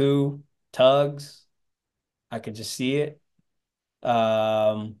two tugs. I could just see it.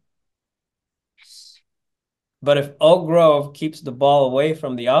 Um, but if Oak Grove keeps the ball away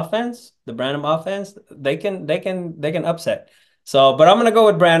from the offense, the Branham offense, they can upset. So, but I'm gonna go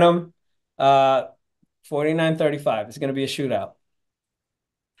with Branham. 49-35. It's gonna be a shootout.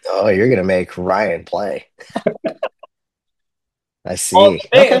 Oh, you're going to make Ryan play. I Oh, see.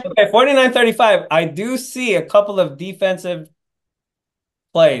 okay, Okay. 49-35. I do see a couple of defensive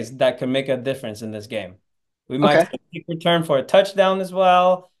plays that can make a difference in this game. We might Okay. see a kick return for a touchdown as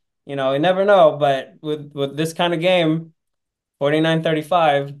well. You never know. But with this kind of game,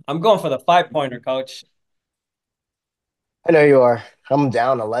 49-35, I'm going for the 5-pointer, coach. I know you are. I'm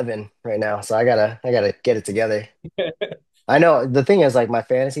down 11 right now, so I gotta get it together. I know the thing is like my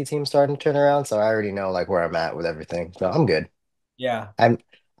fantasy team's starting to turn around, so I already know like where I'm at with everything. So I'm good. Yeah. I'm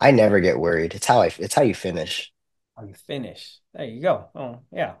I never get worried. It's how you finish. How you finish. There you go. Oh,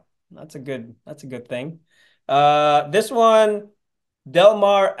 yeah. That's a good thing. This one, Del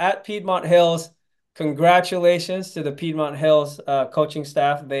Mar at Piedmont Hills. Congratulations to the Piedmont Hills coaching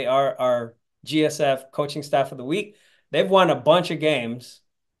staff. They are our GSF coaching staff of the week. They've won a bunch of games.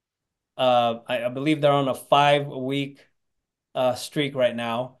 I believe they're on a 5-week streak right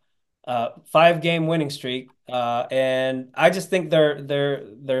now, 5-game winning streak. And I just think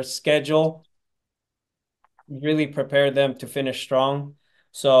their schedule really prepared them to finish strong.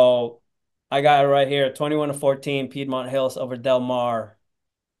 So I got it right here, 21-14, Piedmont Hills over Del Mar.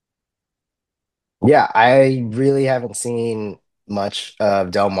 Yeah, I really haven't seen much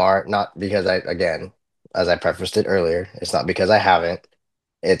of Del Mar, not because again, as I prefaced it earlier, it's not because I haven't.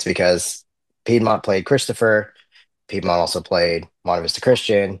 It's because Piedmont played Christopher. Piedmont also played Monte Vista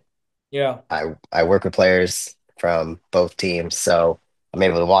Christian. Yeah. I work with players from both teams, so I'm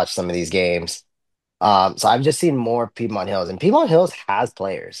able to watch some of these games. So I've just seen more Piedmont Hills, and Piedmont Hills has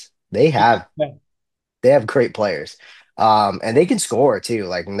players. Yeah. They have great players. And they can score too.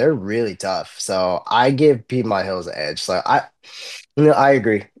 Like they're really tough. So I give Piedmont Hills an edge. So I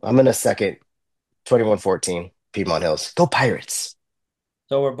agree. I'm in a second 21-14 Piedmont Hills. Go Pirates.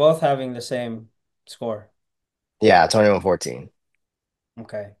 So we're both having the same score. Yeah, 21-14.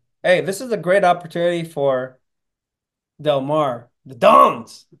 Okay. Hey, this is a great opportunity for Del Mar, the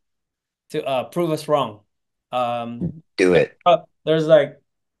Dons, to prove us wrong. Do it. There's like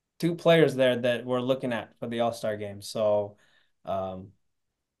two players there that we're looking at for the All-Star game. So um,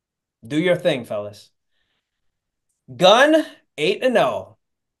 do your thing, fellas. Gunn 8-0.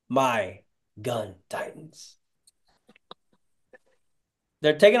 My Gun Titans.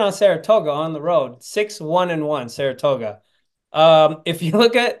 They're taking on Saratoga on the road. 6-1-1 Saratoga. If you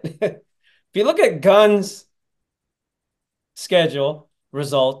look at if you look at Gunn's schedule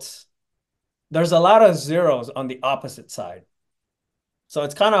results, there's a lot of zeros on the opposite side. So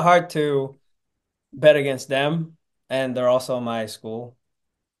it's kind of hard to bet against them, and they're also my school.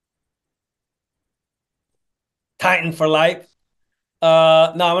 Titan for life.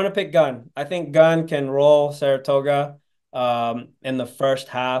 No, I'm gonna pick Gunn. I think Gunn can roll Saratoga in the first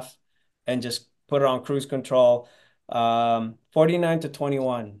half and just put it on cruise control.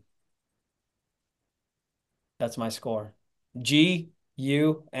 49-21. That's my score. Gunn.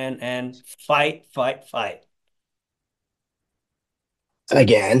 Fight, fight, fight.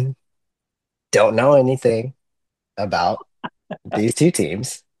 Again, don't know anything about these two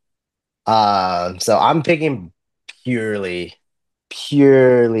teams. So I'm picking purely,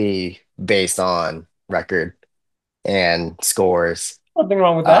 purely based on record and scores. Nothing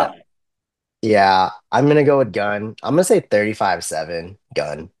wrong with Uh, that. yeah, I'm gonna go with Gun. I'm gonna say 35-7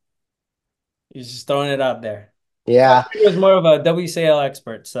 Gun. You're just throwing it out there. Yeah. He was more of a WCL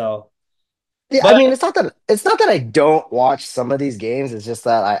expert, so. Yeah, I But mean it's not that I don't watch some of these games, it's just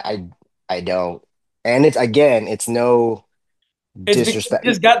that I don't. And it's no it's because disrespect.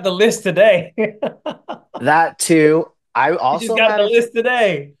 you just got the list today. That too. I You just also got had the a list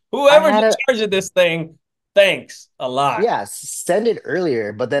today. I Whoever's had in a charge of this thing, thanks a lot. yeah, send it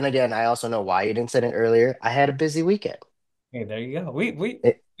earlier, but then again, I also know why you didn't send it earlier. I had a busy weekend. Hey, there you go. We we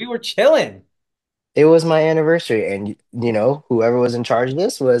It we were chilling. it was my anniversary, and whoever was in charge of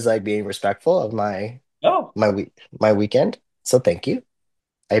this was like being respectful of Oh, my weekend. So thank you.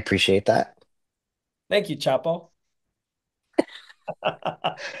 I appreciate that. thank you, Chapo.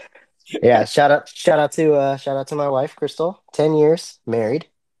 Yeah, shout out to my wife, Crystal. 10 years married.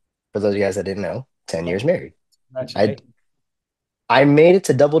 For those of you guys that didn't know, 10 years Oh, married. I congratulations. I made it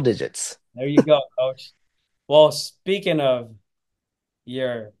to double digits. There you go, coach. Well, speaking of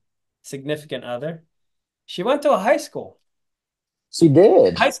your significant other, she went to a She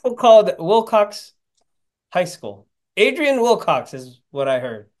did. high school called Wilcox High School. Adrian Wilcox is what I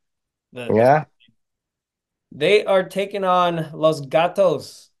heard. The Yeah. They are taking on Los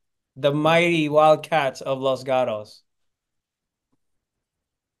Gatos, the mighty Wildcats of Los Gatos.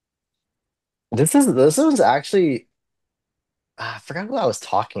 This one's actually I forgot who I was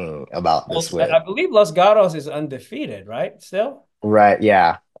talking about this I with. believe Los Gatos is undefeated, right? Still? Right,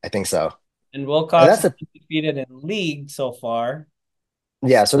 yeah, I think so. And And Wilcox that's is a undefeated in league so far.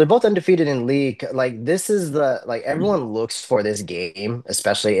 Yeah, so they're both undefeated in league. Like this is the like everyone looks for this game,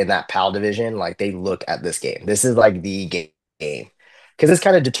 especially in that PAL division. Like they look at this game. This is like the game because this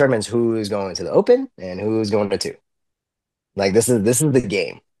kind of determines who is going to the open and who is going to two. Like this is the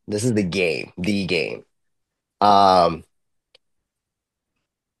game. This is the game, the game. Um,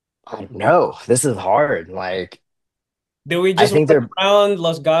 I don't know. This is hard. Like Do we I just want think to they're crown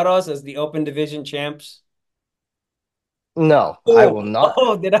Los Gatos as the open division champs? no, I will Oh, not.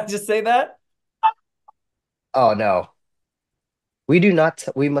 oh, did I just say that? Oh no. We do not.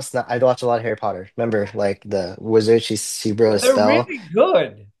 We must not. I watch a lot of Harry Potter. Remember, like the wizard, she wrote a They're spell, really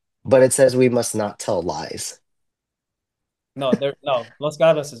good. but it says we must not tell lies. No, Los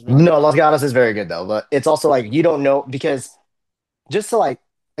Gatos is really good. No, Los Gatos is very good though, but it's also like you don't know because just to like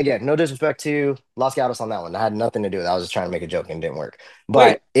again, no disrespect to Los Gatos on that one. I had nothing to do with it. I was just trying to make a joke and it didn't work.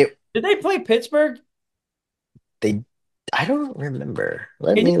 Wait, But it did they play Pittsburgh? they I don't remember.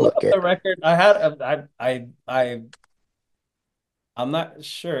 Let Can you me look look up the it. record? I had I'm not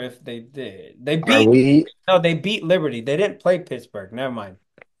sure if they did. Are we They beat Liberty. They didn't play Pittsburgh. Never mind.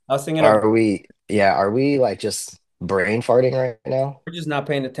 I was thinking of are we like just brain farting right now? we're just not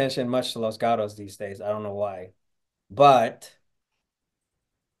paying attention much to Los Gatos these days. I don't know why. But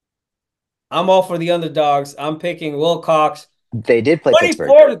I'm all for the underdogs. I'm picking Wilcox They did play Pittsburgh.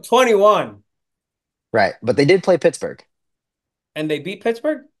 24-21. Right. But they did play Pittsburgh. And they beat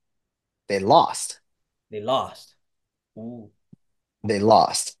Pittsburgh? They lost. They lost. Ooh, They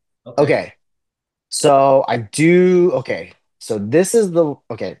lost. okay. Okay. So I do okay. So this is the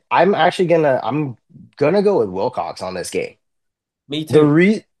okay. I'm gonna go with Wilcox on this game. Me too.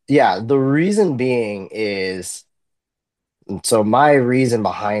 The reason being is so my reason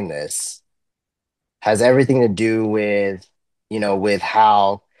behind this has everything to do with with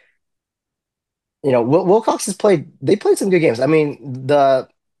how, Wilcox they played some good games. I mean, the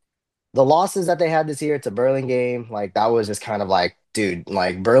losses that they had this year to Burlingame, like that was just kind of like, dude,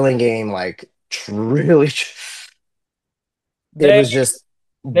 like Burlingame, like really, it They was just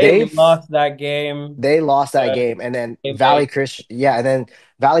they they lost that game. they lost that But game, and then they Valley made Christian, yeah, and then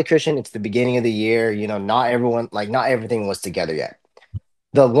Valley Christian. It's the beginning of the year, not everything was together yet.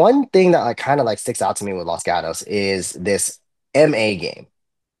 The one thing that like kind of like sticks out to me with Los Gatos is this MA game.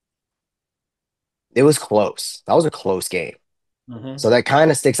 It was close. That was a close game. Mhm. So that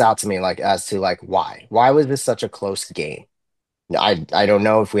kind of sticks out to me, like as to like why? Why was this such a close game? I don't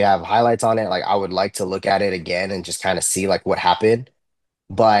know if we have highlights on it. Like I would like to look at it again and just kind of see like what happened.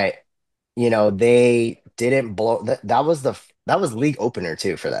 But they didn't blow that was league opener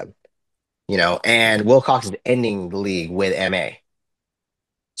too for them. And Wilcox is ending the league with MA.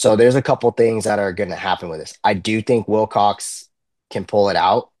 So there's a couple things that are going to happen with this. I do think Wilcox can pull it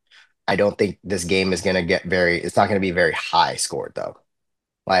out. I don't think this game is going to it's not going to be very high scored though.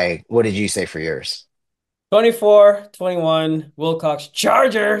 Like, what did you say for yours? 24-21 Wilcox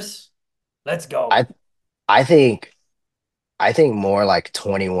Chargers. Let's go. I I think I think more like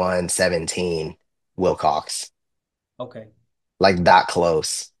 21-17 Wilcox. Okay. Like that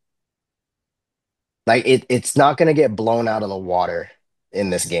close. Like it's not going to get blown out of the water in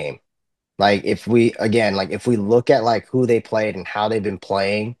this game. Like if we look at like who they played and how they've been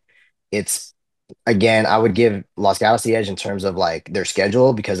playing, it's again, I would give Los Gatos the edge in terms of like their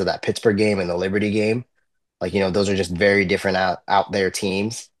schedule because of that Pittsburgh game and the Liberty game. Like, those are just very different out there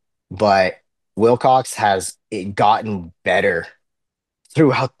teams. But Wilcox has it gotten better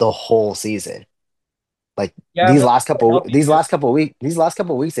throughout the whole season. Like Yeah, but healthy too. these last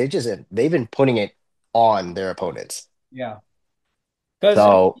couple weeks, they've been putting it on their opponents. Yeah. Because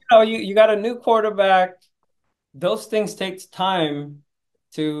So you got a new quarterback. Those things takes time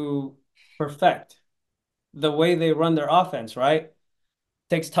to perfect the way they run their offense, right?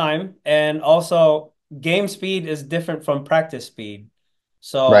 Takes time. And also game speed is different from practice speed.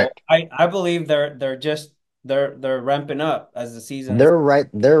 right, So I believe they're ramping up as the seasons.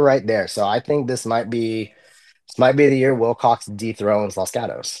 they're right there. So I think this might be the year Wilcox dethrones Los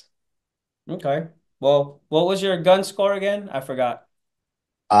Gatos. Okay. Well, what was your gun score again? I forgot.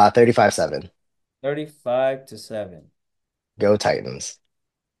 35-7. 35-7. Go Titans.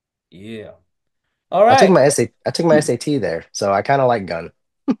 Yeah. All right. I took my SAT there, so I kind of like Gunn.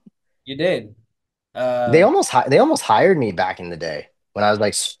 You did. Uh, They almost hired me back in the day when I was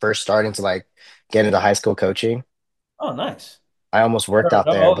like first starting to like get into high school coaching. oh, nice. I almost worked out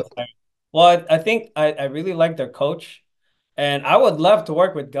They're there, always but there. Well, I think I really like their coach, and I would love to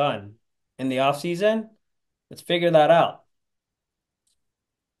work with Gunn in the off season. Let's figure that out.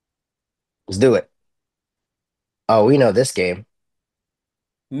 let's do it. Oh, we know this game.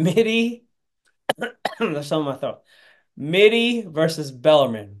 Mitty, there's something in my throat. Mitty versus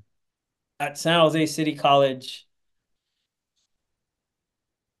Bellarmine at San Jose City College.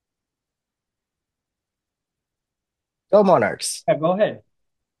 Go Monarchs. Yeah, go ahead.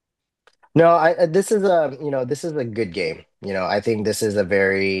 No, this is a good game. I think this is an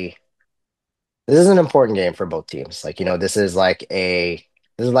important game for both teams. Like, this is like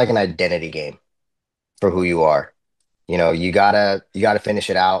an identity game for who you are. You gotta finish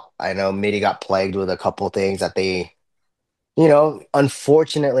it out. I know Mitty got plagued with a couple things that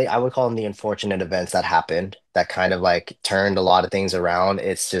unfortunately, I would call them the unfortunate events that happened that kind of like turned a lot of things around.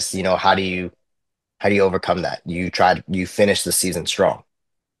 It's just, how do you overcome that? You finish the season strong,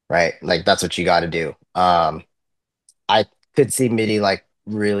 right? Like that's what you got to do. I could see Mitty like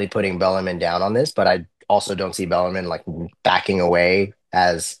really putting Bellarmine down on this, but I also don't see Bellarmine like backing away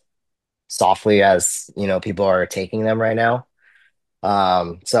as softly as, people are taking them right now.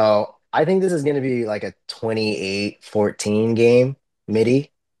 So I think this is going to be like a 28-14 game,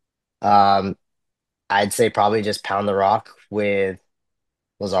 Mitty. Um, I'd say probably just pound the rock with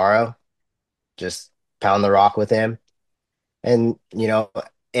Lazaro, just pound the rock with him. And,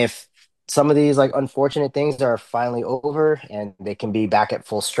 if some of these like unfortunate things are finally over and they can be back at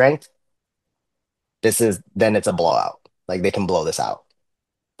full strength, then it's a blowout. Like they can blow this out.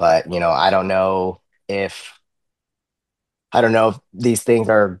 But, if I don't know if these things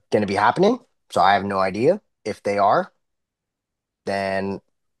are going to be happening. So I have no idea. If they are, then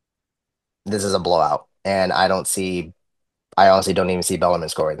this is a blowout. And I honestly don't even see Bellarmine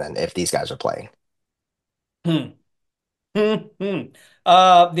scoring then if these guys are playing. Hmm. Hmm. Hmm.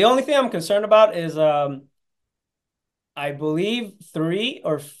 The only thing I'm concerned about is I believe 3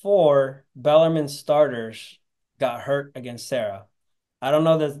 or 4 Bellarmine starters got hurt against Serra. I don't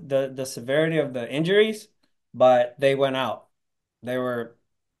know the severity of the injuries, but they went out. they were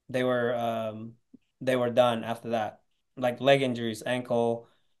they were um they were done after that. Like leg injuries, ankle,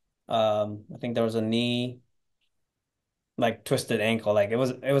 I think there was a knee, like twisted ankle. Like it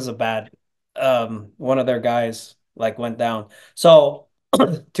was a bad one of their guys like went down. So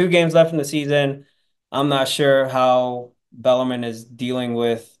 2 games left in the season. I'm not sure how Bellarmine is dealing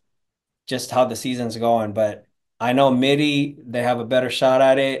with just how the season's going, but I know Mitty, they have a better shot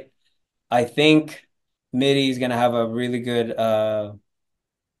at it. I think Mitty's gonna have a really good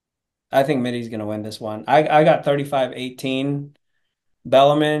I think Mitty's gonna win this one. I got 35-18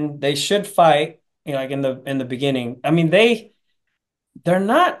 Bellarmine. They should fight, like in the beginning. I mean, they're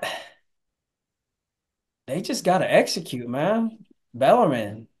not they just gotta execute, man.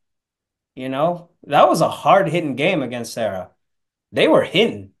 Bellarmine, that was a hard hitting game against Serra. They were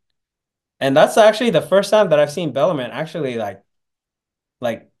hitting. And that's actually the first time that I've seen Bellarmine actually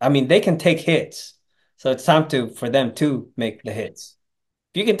I mean, they can take hits. So it's time for them to make the hits.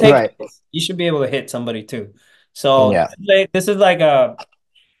 If you can take Right. hits, you should be able to hit somebody too. So Yeah. this is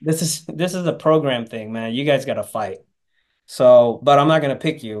a program thing, man. You guys gotta fight. So, but I'm not gonna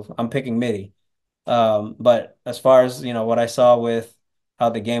pick you. I'm picking Mitty. But as far as what I saw with how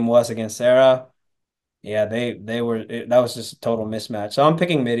the game was against Sarah, yeah, that was just a total mismatch. So I'm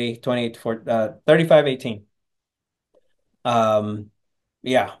picking Mitty 35-18.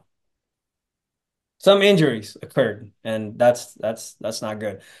 Yeah. Some injuries occurred, and that's not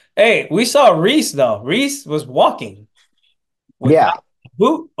good. Hey, we saw Reese though. Reese was walking Yeah. without a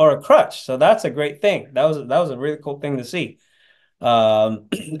boot or a crutch, so that's a great thing. That was a really cool thing to see. I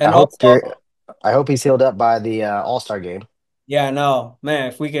And hope also, you're. I hope he's healed up by the All-Star game. yeah, no, man,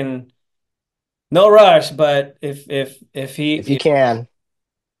 if we can, no rush, but If you can.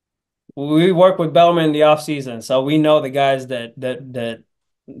 we work with Bellman in the off season, so we know the guys that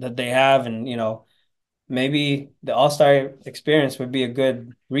they have, and maybe the All-Star experience would be a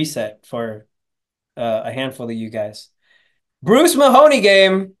good reset for a handful of you guys. Bruce-Mahoney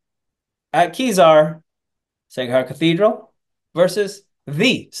game at Kezar, Sacred Heart Cathedral versus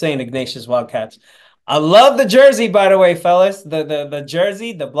the St. Ignatius Wildcats. I love the jersey, by the way, fellas. The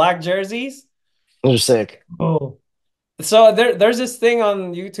jersey, the black jerseys. Those are sick. Oh. So there's this thing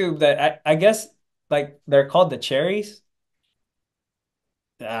on YouTube that I guess like they're called the cherries.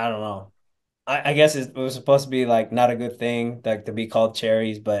 I don't know. I guess it was supposed to be like not a good thing, like to be called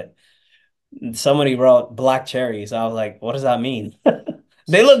cherries, but somebody wrote black cherries. I was like, what does that mean?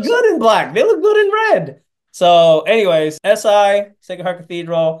 They look good in black. They look good in red. So, anyways, SI, Sacred Heart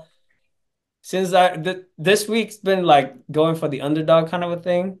Cathedral. Since this week's been like going for the underdog kind of a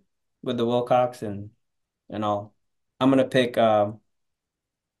thing with the Wilcox and all. I'm gonna pick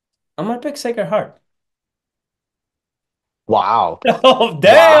Sacred Heart. Wow. Oh Wow.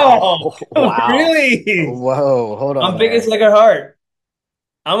 damn! Wow. Really? Whoa. Hold on I'm picking there. Sacred Heart.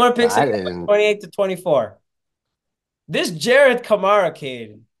 I'm gonna pick I Sacred Heart didn't. 28-24. This Jared Kamara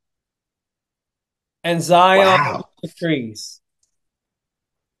kid and Zion Wow. Freeze.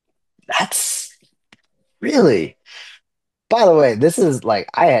 That's really. By the way, this is like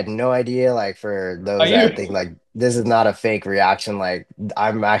I had no idea. Like for Are those that you? think like this is not a fake reaction, like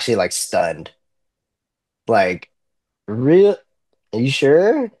I'm actually like stunned. Like, real? Are you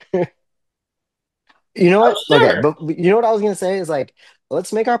sure? You know I'm what? Okay, sure. but you know what I was gonna say is like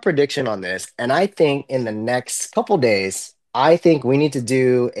let's make our prediction on this. And I think in the next couple days, I think we need to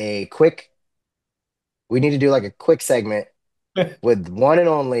do like a quick segment with one and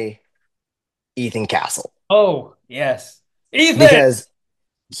only Ethan Castle Oh, yes. Ethan! because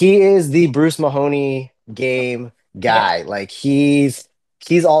he is the Bruce Mahoney game Yeah. guy. Like he's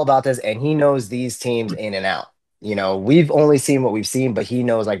all about this and he knows these teams in and out. We've only seen what we've seen, but he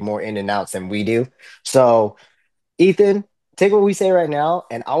knows like more in and outs than we do. So, Ethan, take what we say right now,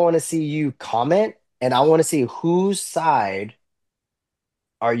 and I want to see you comment, and I want to see whose side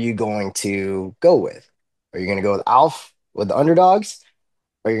are you going to go with? Are you going to go with Alf with the underdogs,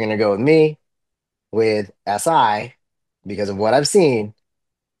 or are you going to go with me with SI because of what I've seen?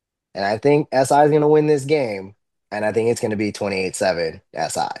 And I think SI is going to win this game, and I think it's going to be 28-7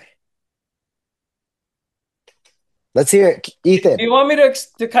 SI. Let's hear it, Do Ethan. you want me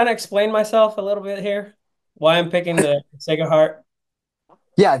to kind of explain myself a little bit here? Why I'm picking the Sacred Heart?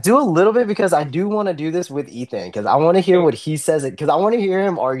 Yeah, do a little bit because I do want to do this with Ethan because I want to hear what he says it because I want to hear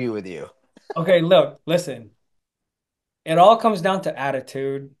him argue with you. Okay, look, listen. It all comes down to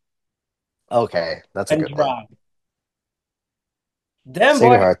attitude Okay, that's a and good one. drive. Them boys Sacred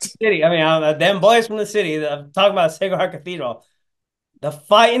from Hearts. the city. I mean, them boys from the city. I'm talking about Sacred Heart Cathedral. The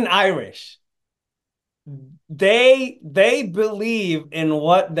fighting Irish. They believe in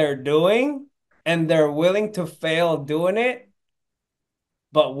what they're doing and they're willing to fail doing it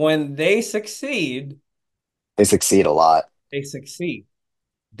But when they succeed, They succeed a lot. they succeed.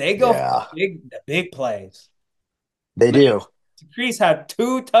 They go for Yeah, the big plays. they Man, do. Crease had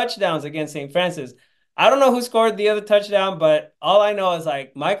 2 touchdowns against St. Francis. I don't know who scored the other touchdown, but all I know is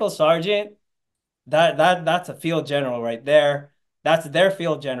like Michael Sargent, that's a field general right there. That's their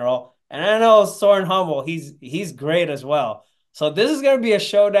field general. And I know Soren Humble, he's great as well. So this is gonna be a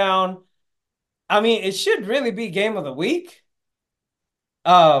showdown. I mean, it should really be game of the week.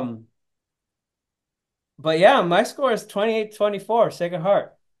 Um, but yeah, my score is 28-24, Sacred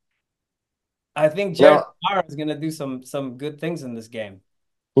Heart. I think Jared No, Carr is gonna do some good things in this game.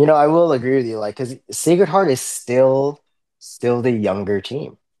 I will agree with you. Like, because Sacred Heart is still the younger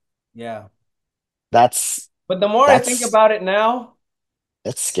team. Yeah. That's But the more I think that's about it now,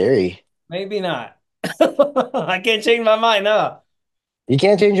 that's scary. maybe not. I can't change my mind, huh? You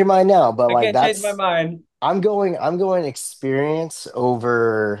can't change your mind now, but I like can't change my that's mind. I'm going experience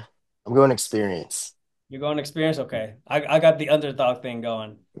over I'm going experience. You're going experience? Okay. I got the underdog thing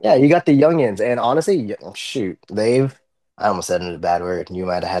going. Yeah, you got the youngins, and honestly, shoot, I almost said it a bad word. You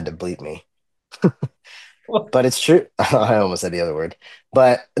might have had to bleep me, but it's true. I almost said the other word,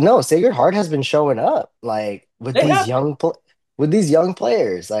 but no, Sacred Heart has been showing up like They have. with these young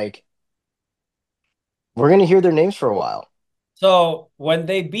players. Like we're gonna hear their names for a while. So when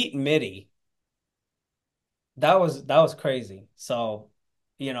they beat Mitty, that was crazy. So,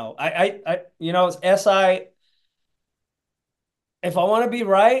 it's SI. If I want to be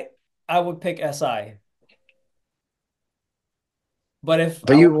right, I would pick SI. But if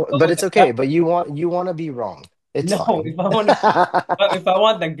I want to go But with it's the gut, okay. But you want to be wrong. It's no, fine. if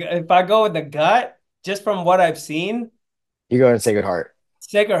I go with the gut, just from what I've seen, You're going to Sacred Heart.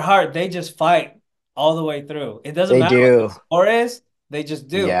 Sacred Heart, they just fight all the way through. It doesn't They matter what the do. score is, they just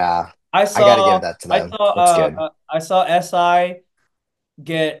do. Yeah. I I got to saw give that to I them. saw That's good. I saw SI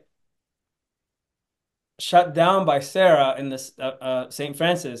get shut down by Serra in this St.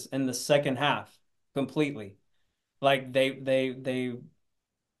 Francis in the second half completely. Like they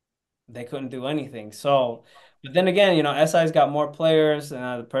couldn't do anything. So, but then again, SI's got more players,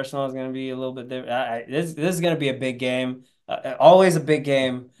 and the personnel is going to be a little bit different. This is going to be a big game, always a big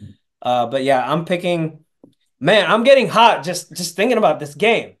game. But yeah, I'm picking. Man, I'm getting hot just thinking about this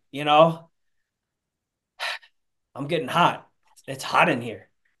game. I'm getting hot. It's hot in here.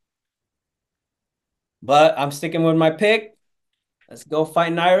 But I'm sticking with my pick. Let's go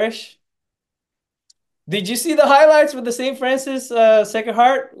Fighting Irish. Did you see the highlights with the St. Francis Sacred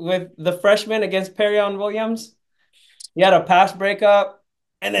Heart with the freshman against Perrion Williams? He had a pass breakup,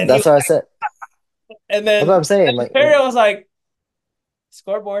 and then That's what I said. and That's what then I'm saying. Like, Perrion was like,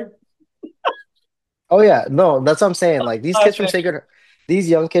 scoreboard. oh yeah, no, that's what I'm saying. Like Classic. These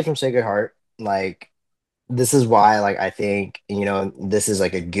young kids from Sacred Heart, like this is why, like I think,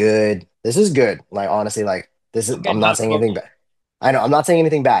 this is good. Like honestly, like I'm I'm getting not hot, saying anything coach. bad. I know I'm not saying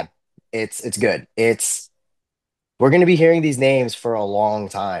anything bad. It's good. We're gonna be hearing these names for a long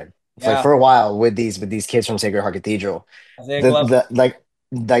time. It's like Yeah, for a while with these kids from Sacred Heart Cathedral. Isaiah The Glover. the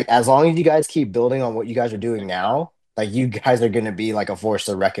like as long as you guys keep building on what you guys are doing now, like you guys are gonna be like a force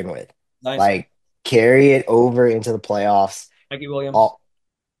to reckon with. Nice. Like carry it over into the playoffs. Mikey Williams. All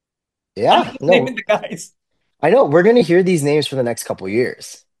I'm yeah, just naming no, the guys. I know we're gonna hear these names for the next couple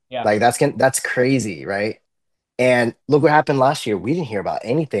years. Yeah, Like that's crazy, right? And look what happened last year. We didn't hear about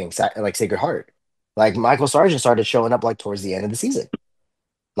anything like Sacred Heart. Like Michael Sargent started showing up like towards the end of the season.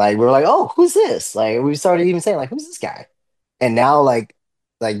 Like we were like, oh, who's this? Like we started even saying like, who's this guy? And now like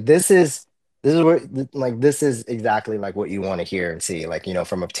this is where like this is exactly like what you want to hear and see like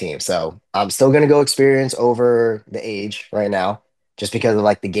from a team. So I'm still gonna go experience over the age right now, just because of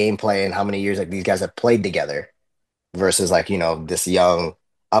like the gameplay and how many years like these guys have played together versus like this young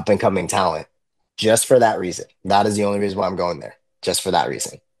up and coming talent. Just for that reason, that is the only reason why I'm going there. Just for that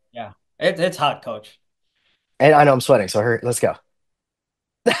reason. yeah. It's hot, coach. And I know I'm sweating, so let's go.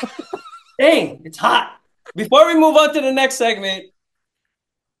 Dang, it's hot. Before we move on to the next segment,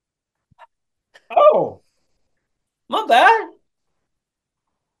 oh, my bad.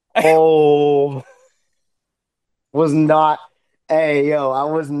 Oh, was not. Hey, yo, I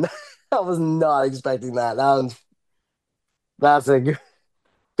was not. I was not expecting that. That's a good.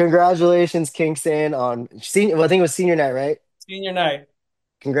 Congratulations, Kingston, on senior. Well, I think it was senior night, right? Senior night.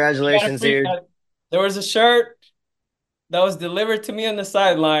 You got a Congratulations, free. dude. There was a shirt that was delivered to me on the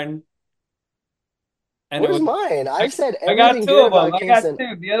sideline, and it Where's was. mine? I, I've said I got everything two good of them. about I got Kingston.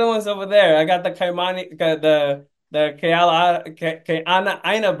 two. The other one's over there. I got the Kaimani, the Keala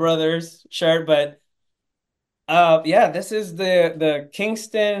Aina brothers shirt, but yeah, this is the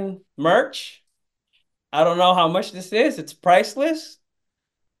Kingston merch. I don't know how much this is. It's priceless.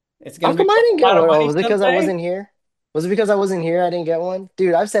 It's How gonna be come I didn't a get lot of one? Oh, money was it because I someday. wasn't here? Was it because I wasn't here I didn't get one?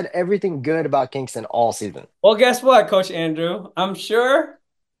 Dude, I've said everything good about Kingston all season. Well, guess what, Coach Andrew? I'm sure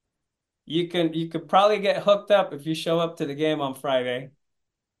you could probably get hooked up if you show up to the game on Friday.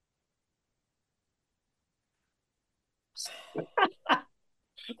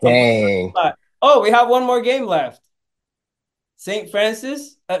 A Dang. spot. Oh, we have one more game left. St.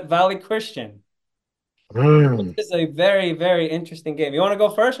 Francis at Valley Christian. Mm. This is a very, very interesting game. You want to go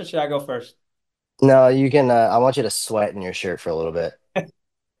first or should I go first? No, you can. I want you to sweat in your shirt for a little bit.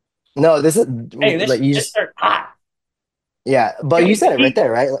 No, this is Hey, like you this just shirt hot. yeah, but you Feeling the said it right heat.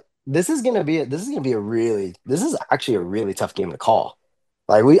 there, right? Like, this is actually a really tough game to call.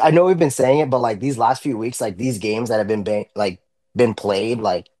 Like I know we've been saying it, but like these last few weeks, like these games that have been played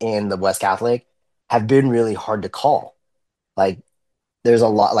like in the West Catholic have been really hard to call. Like there's a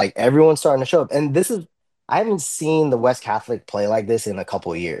lot, like everyone's starting to show up, and this is I haven't seen the West Catholic play like this in a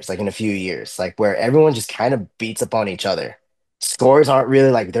couple of years, like in a few years, like where everyone just kind of beats up on each other. Scores aren't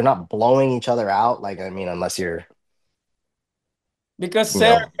really like they're not blowing each other out. Like I mean, unless you're Because you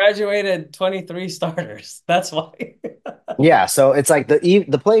Sarah know graduated 23 starters. That's why. Yeah, so it's like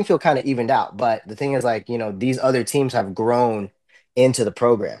the playing field kind of evened out, but the thing is like, these other teams have grown into the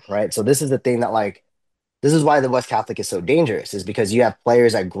program, right? So this is the thing that like this is why the West Catholic is so dangerous is because you have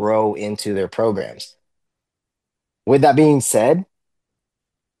players that grow into their programs. With that being said,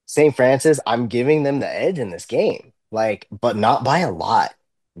 St. Francis, I'm giving them the edge in this game. Like, but not by a lot.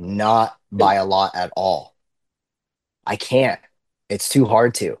 Not by a lot at all. I can't. It's too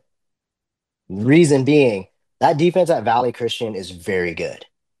hard to. Reason being, that defense at Valley Christian is very good.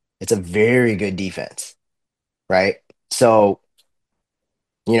 It's a very good defense, right? So,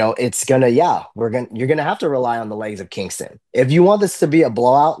 it's gonna, yeah, you're gonna have to rely on the legs of Kingston. If you want this to be a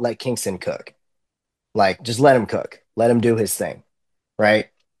blowout, let Kingston cook. Like, just let him cook. Let him do his thing, right?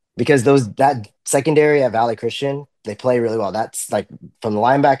 Because that secondary at Valley Christian, they play really well. That's like from the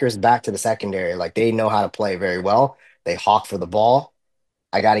linebackers back to the secondary, like they know how to play very well. They hawk for the ball.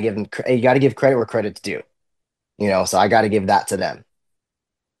 I got to give them, you got to give credit where credit's due, so I got to give that to them.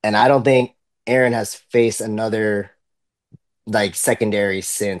 And I don't think Aaron has faced another like secondary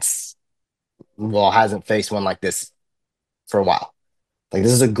since, well, hasn't faced one like this for a while. Like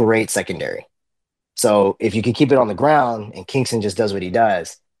this is a great secondary. So if you can keep it on the ground and Kingston just does what he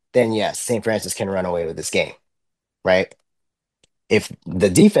does, then yes, St. Francis can run away with this game, right? If the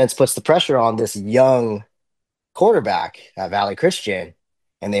defense puts the pressure on this young quarterback at Valley Christian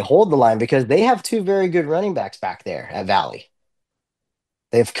and they hold the line because they have two very good running backs back there at Valley.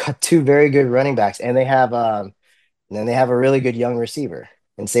 They've got two very good running backs and then they have a really good young receiver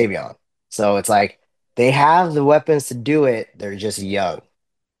in Savion. So it's like they have the weapons to do it. They're just young.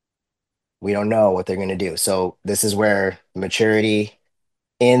 We don't know what they're going to do. So this is where maturity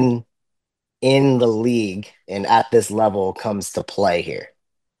in the league and at this level comes to play here.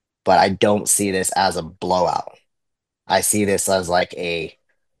 But I don't see this as a blowout. I see this as like a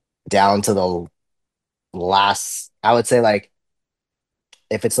down to the last, I would say like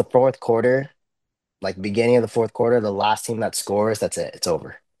if it's the fourth quarter, like beginning of the fourth quarter, the last team that scores, that's it. It's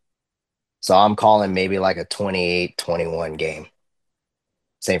over. So I'm calling maybe like a 28-21 game.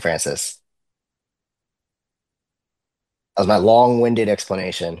 St. Francis. That was my long-winded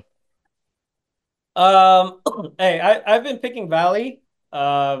explanation. Um, hey, I've been picking Valley,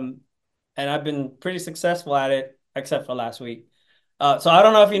 and I've been pretty successful at it, except for last week. So I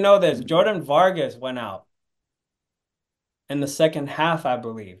don't know if you know this. Jordan Vargas went out in the second half, I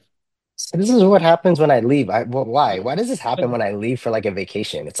believe. So this is what happens when I leave. Why? Why does this happen when I leave for like a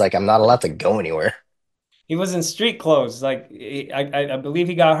vacation? It's like I'm not allowed to go anywhere. He was in street clothes. Like I believe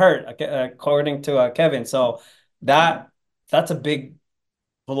he got hurt, according to Kevin. So that that's a big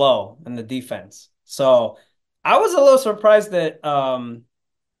blow in the defense. So I was a little surprised that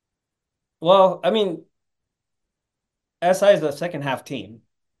well, I mean, SI is the second half team,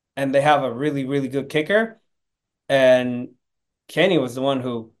 and they have a really, really good kicker. And Kenny was the one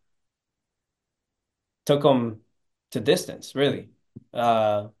who took them to distance, really.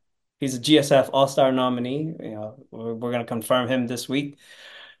 Uh, he's a GSF All-Star nominee. We're gonna confirm him this week.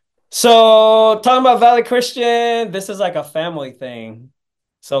 So talking about Valley Christian, this is like a family thing.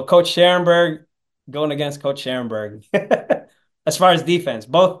 So Coach Scherenberg going against Coach Scherenberg. As far as defense,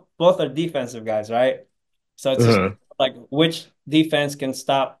 both are defensive guys, right? So it's just Mhm. like which defense can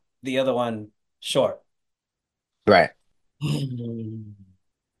stop the other one short. Right.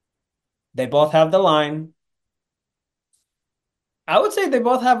 They both have the line. I would say they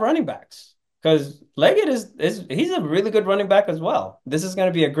both have running backs because Leggett is he's a really good running back as well. This is going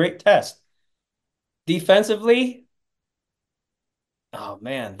to be a great test. Defensively, oh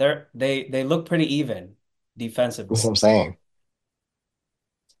man, they look pretty even That's defensively. what I'm saying.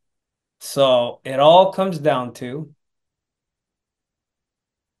 So it all comes down to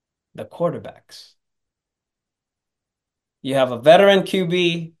the quarterbacks. You have a veteran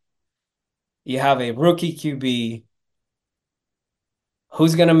QB, you have a rookie QB.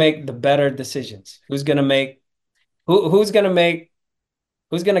 Who's gonna make the better decisions? Who's gonna make who's gonna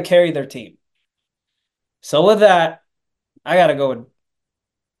carry their team? So with that, I gotta go with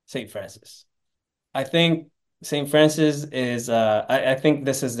St. Francis. I think St. Francis is I think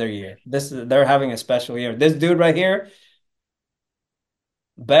this is their year. They're having a special year. This dude right here,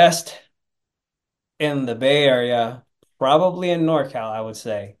 best in the Bay Area, probably in NorCal, I would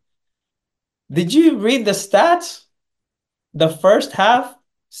say. Did you read the stats? The first half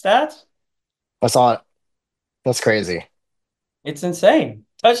stats? I saw it. That's crazy. It's insane.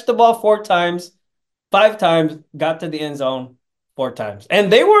 Touched the ball 4 times, 5 times, got to the end zone 4 times.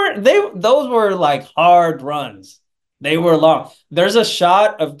 And they those were like hard runs. They were long. There's a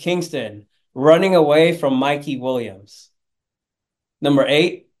shot of Kingston running away from Mikey Williams, number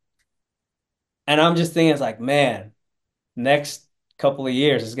 8. And I'm just thinking, it's like, man, next couple of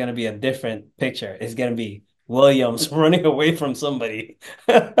years is going to be a different picture. It's going to be Williams running away from somebody.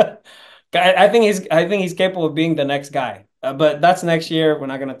 I think he's capable of being the next guy. But that's next year. We're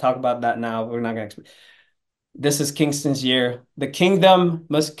not going to talk about that now. We're not going to. This is Kingston's year. The kingdom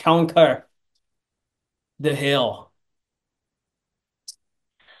must conquer the hill.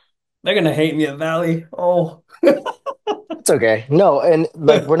 They're going to hate me at Valley. Oh, It's okay. No, and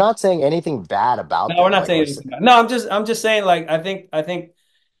like we're not saying anything bad about no, we're them. not Like saying we're anything. No, I'm just saying, like, I think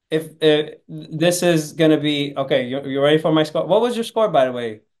if this is gonna be okay, you ready for my score? What was your score, by the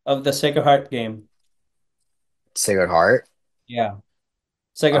way, of the Sacred Heart game? Sacred Heart. Yeah,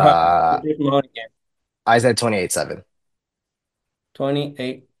 Sacred Heart, the Uh, Bruce-Mahoney game, I said 28-7.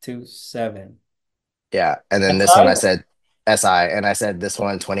 28-7. Yeah, and then this one I SI? said SI, and I said this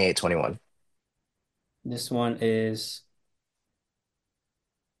one 28-21. This one is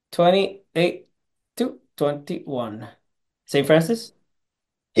 28-21. St. Francis?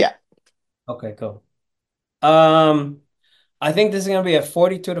 Yeah, Okay, cool. Um, I think this is gonna be a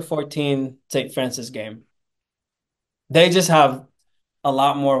 42-14 St. Francis game. They just have a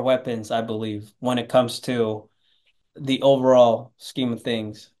lot more weapons, I believe, when it comes to the overall scheme of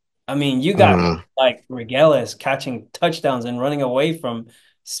things. I mean, you got mm, like Regalis catching touchdowns and running away from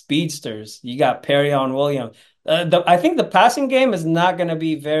speedsters. You got Perry on Williams. I think the passing game is not going to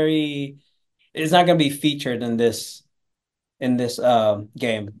be very. It's not going to be featured in this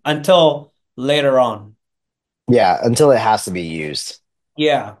game until later on. yeah. Until it has to be used.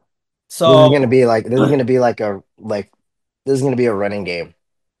 Yeah. This is So gonna be like this is gonna be like this is gonna be a running game,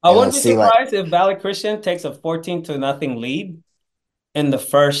 I and wouldn't let's be see like surprised if Valley Christian takes a 14-0 lead in the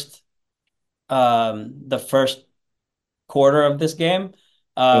first quarter of this game.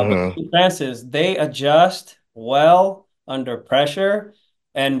 But mhm. St. Francis, they adjust well under pressure.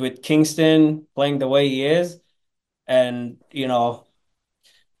 And with Kingston playing the way he is, and,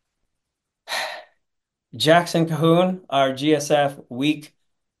 Jackson Cahoon, our GSF week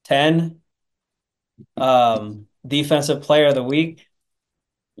 10 defensive player of the week.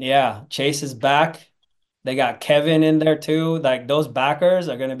 Yeah, Chase is back. They got Kevin in there too. Like those backers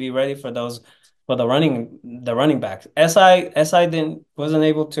are going to be ready for those for the running backs. SI didn't wasn't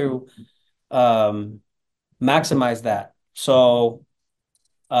able to um maximize that. So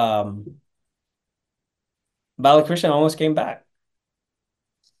um Valley Christian almost came back.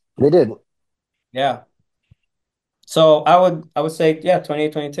 They did. Yeah. So I would say, yeah,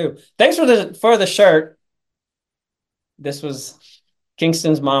 28-22. Thanks for the shirt. This was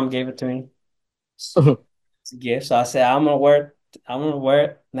Kingston's mom gave it to me. It's a gift. So I said I'm gonna wear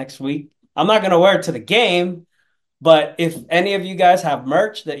it next week. I'm not gonna wear it to the game, but if any of you guys have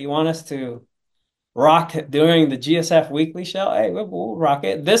merch that you want us to rock during the GSF weekly show, hey, we'll rock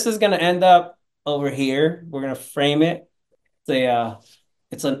it. This is gonna end up over here. We're gonna frame it.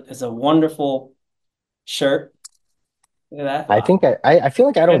 It's a wonderful shirt. Look at I that. think I feel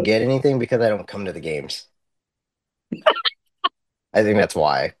like I don't get anything because I don't come to the games. I think that's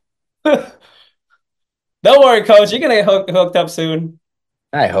why. Don't worry, coach. You're gonna get hooked up soon.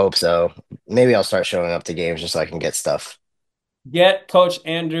 I hope so. Maybe I'll start showing up to games just so I can get stuff. Get Coach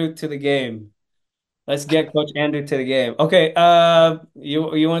Andrew to the game. Let's get Coach Andrew to the game. Okay,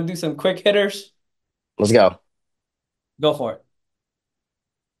 you want to do some quick hitters? Let's go. Go for it.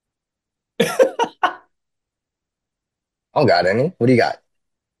 I don't got any. What do you got?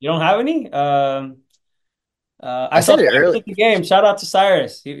 You don't have any? I I saw said it Cyrus early. at the game. Shout out to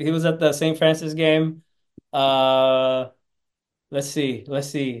Cyrus. He was at the St. Francis game. Uh, Let's see. Let's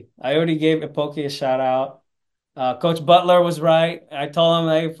see. I already gave Epoke a shout out. Coach Butler was right. I told him,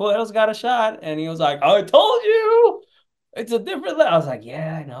 like, Foothill's got a shot. And he was like, I told you. It's a different level. I was like,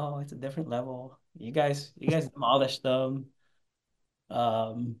 yeah, I know. It's a different level. You guys demolished them.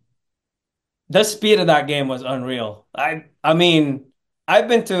 Um, the speed of that game was unreal. I mean, I've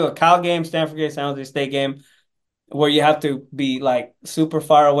been to a Cal game, Stanford game, San Jose State game, where you have to be like super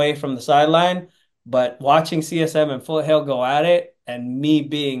far away from the sideline. But watching CSM and Foothill go at it and me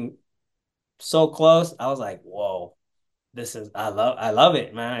being so close, I was like, whoa, I love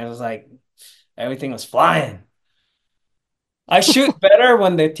it, man. It was like everything was flying. I shoot better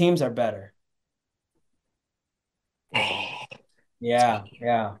when the teams are better. Yeah,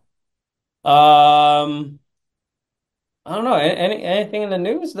 yeah. Um, I don't know. Anything in the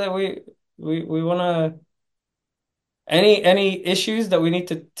news that we want to any issues that we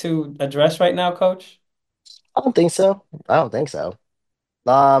need to address right now, Coach? I don't think so. I don't think so.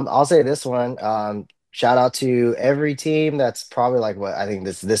 I'll say this one. Shout out to every team that's probably like what I think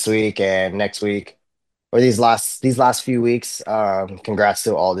this week and next week or these last few weeks. Congrats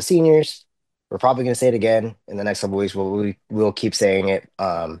to all the seniors. We're probably gonna say it again in the next couple weeks. We'll keep saying it.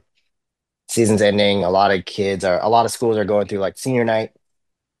 Season's ending. A lot of schools are going through like senior night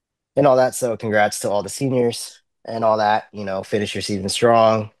and all that. So congrats to all the seniors and all that. Finish your season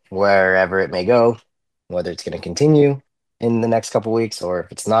strong wherever it may go, whether it's going to continue in the next couple weeks or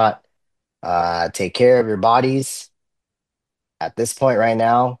if it's not. Take care of your bodies at this point right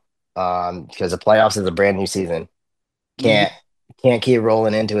now, because the playoffs is a brand new season. Mhm. Can't keep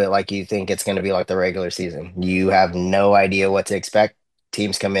rolling into it like you think it's going to be like the regular season. You have no idea what to expect.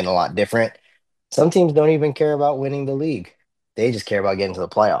 Teams come in a lot different. Some teams don't even care about winning the league. They just care about getting to the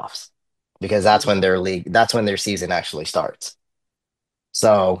playoffs because that's when their season actually starts.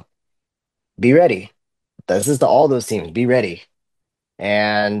 So be ready. This is to all those teams. Be ready.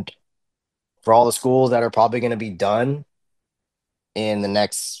 And for all the schools that are probably going to be done in the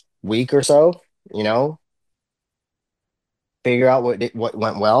next week or so, you know, figure out what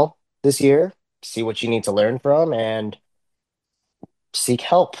went well this year, see what you need to learn from, and seek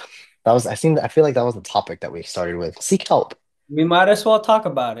help. I feel like that was the topic that we started with. Seek help. We might as well talk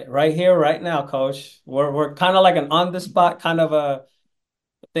about it right here, right now, Coach. We're kind of like an on the spot kind of a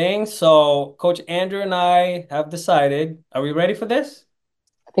thing. So Coach Andrew and I have decided. Are we ready for this?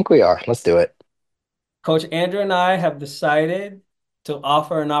 I think we are. Let's do it. Coach Andrew and I have decided to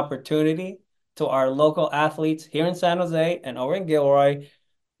offer an opportunity to our local athletes here in San Jose and over in Gilroy.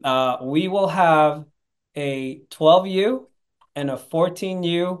 We will have a 12U and a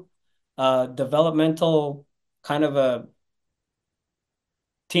 14U developmental kind of a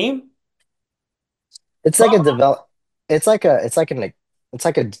team. It's like a develop. It's like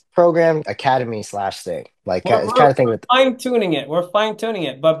a program academy slash thing. Like We're, it's we're, kind of thing we're with. fine tuning it. We're fine tuning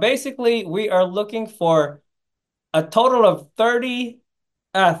it. But basically, we are looking for a total of 30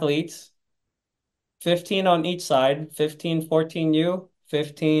 athletes, 15 on each side, 15, 14U,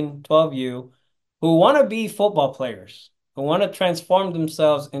 15, 12U, who want to be football players, who want to transform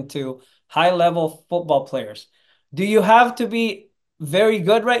themselves into high-level football players. Do you have to be very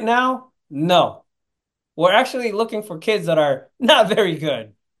good right now? No. We're actually looking for kids that are not very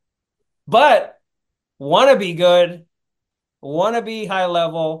good, but want to be good, want to be high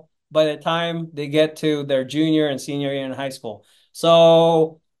level by the time they get to their junior and senior year in high school.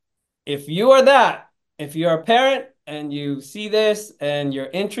 So if you are that, if you're a parent and you see this and you're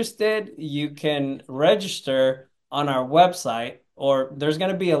interested, you can register on our website or there's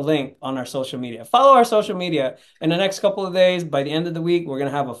going to be a link on our social media. Follow our social media. In the next couple of days, by the end of the week, we're going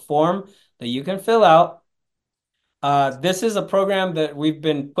to have a form that you can fill out. This is a program that we've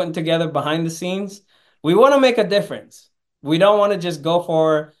been putting together behind the scenes. We want to make a difference. We don't want to just go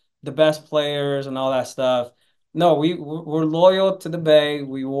for the best players and all that stuff. No, we're loyal to the Bay.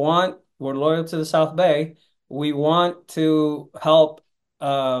 We're loyal to the South Bay. We want to help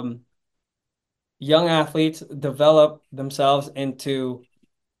young athletes develop themselves into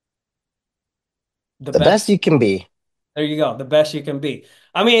the The best. best you can be. There you go. The best you can be.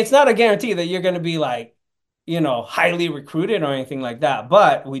 I mean, it's not a guarantee that you're going to be like, highly recruited or anything like that.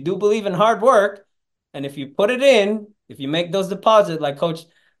 But we do believe in hard work. And if you put it in, if you make those deposits, like Coach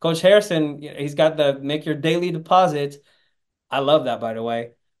Harrison, he's got the make your daily deposits. I love that, by the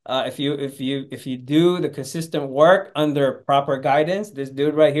way. If you do the consistent work under proper guidance, this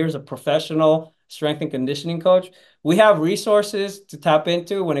dude right here is a professional strength and conditioning coach. We have resources to tap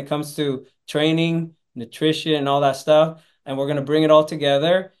into when it comes to training, nutrition, and all that stuff. And we're gonna bring it all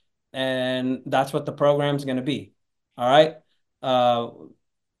together, and that's what the program is gonna be. All right. Uh,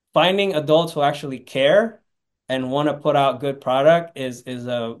 Finding adults who actually care and want to put out good product is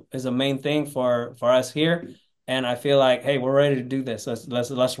a main thing for us here. And I feel like, hey, we're ready to do this.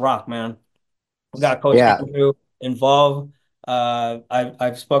 Let's rock, man. We got Coach Andrew involved.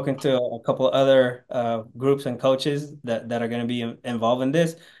 I've spoken to a couple of other groups and coaches that are going to be involved in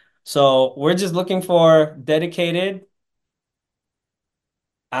this. So we're just looking for dedicated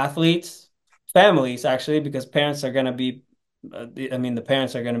athletes, families, actually, because parents are going to be, the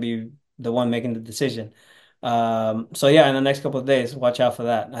parents are going to be the one making the decision. So yeah, in the next couple of days, watch out for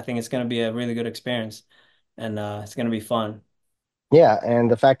that. I think it's going to be a really good experience, and it's going to be fun. Yeah,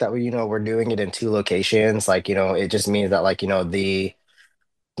 and the fact that we're doing it in 2 locations, like, it just means that, like,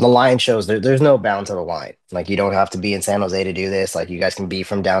 the line shows there's no bound to the line. Like, you don't have to be in San Jose to do this. Like, you guys can be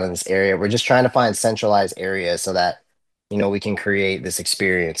from down in this area. We're just trying to find centralized areas so that, we can create this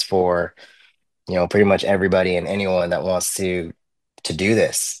experience for, pretty much everybody and anyone that wants to do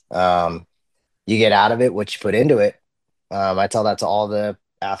this. You get out of it what you put into it. I tell that to all the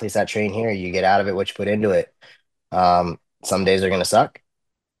athletes that train here. You get out of it what you put into it. Some days are going to suck.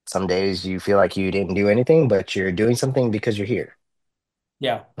 Some days you feel like you didn't do anything, but you're doing something because you're here.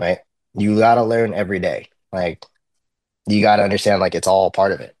 Yeah. Right. You got to learn every day. Like, you got to understand, like, it's all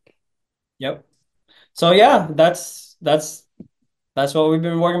part of it. Yep. So yeah, that's what we've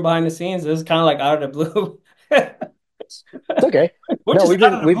been working behind the scenes. This is kind of like out of the blue. It's okay. We're just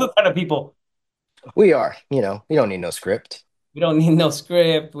out of the blue kind of people. We are, we don't need no script. We don't need no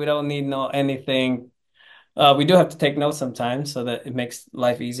script. We don't need no anything. We do have to take notes sometimes so that it makes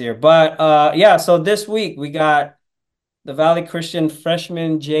life easier. But yeah, so this week we got the Valley Christian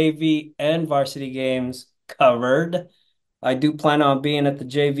freshman, JV, and varsity games covered. I do plan on being at the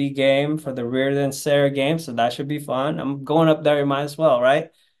JV game for the Riordan Serra game, so that should be fun. I'm going up there, you might as well,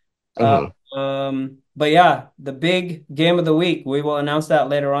 right? But yeah, the big game of the week, we will announce that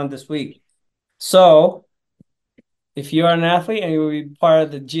later on this week. So if you are an athlete and you will be part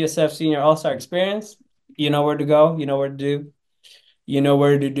of the GSF Senior All-Star Experience, you know where to go, you know where to do, you know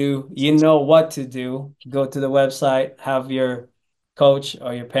where to do, you know what to do. Go to the website, have your coach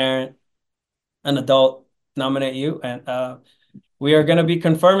or your parent, an adult, nominate you, and we are going to be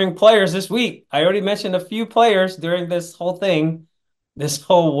confirming players this week. I already mentioned a few players during this whole thing, this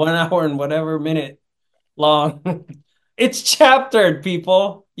whole 1 hour and whatever minute long. It's chaptered,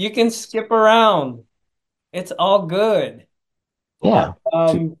 people. You can skip around. It's all good. Yeah.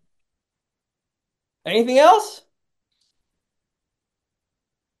 Anything else?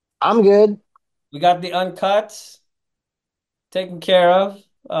 I'm good. We got the uncuts taken care of.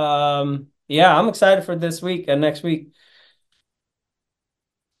 Yeah, I'm excited for this week and next week.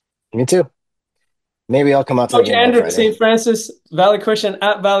 Me too. Maybe I'll come out to the game on Andrew, Friday. St. Francis, Valley Christian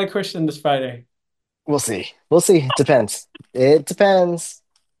at Valley Christian this Friday. We'll see. We'll see. It depends. It depends.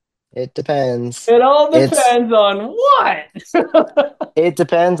 It depends. It all depends on what? It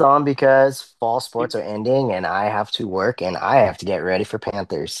depends on, because fall sports are ending and I have to work and I have to get ready for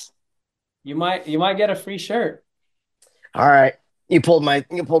Panthers. You might get a free shirt. All right. You pulled my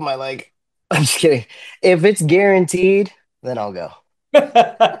leg. I'm just kidding. If it's guaranteed, then I'll go.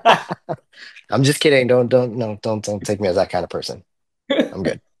 I'm just kidding. Don't take me as that kind of person. I'm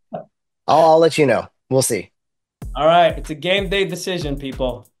good. I'll let you know. We'll see. All right. It's a game day decision,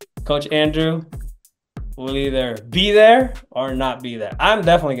 people. Coach Andrew will either be there or not be there. I'm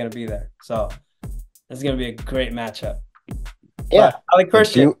definitely going to be there. So it's going to be a great matchup. Yeah. But Valley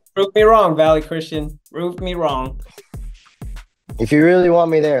Christian, prove me wrong, Valley Christian. Prove me wrong. If you really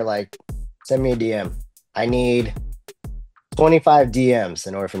want me there, like, send me a DM. I need 25 DMs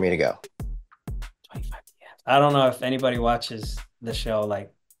in order for me to go. 25 DMs. I don't know if anybody watches the show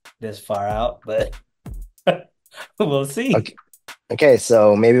like this far out, but we'll see. Okay,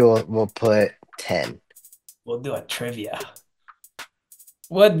 so maybe we'll put 10. We'll do a trivia.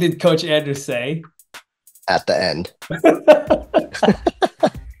 What did Coach Andrew say? At the end.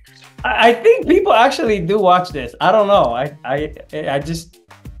 I think people actually do watch this. I don't know. I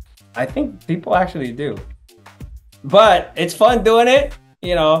think people actually do. But it's fun doing it.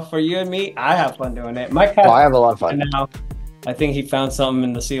 For you and me, I have fun doing it. My cat, I have a lot of fun. Now, I think he found something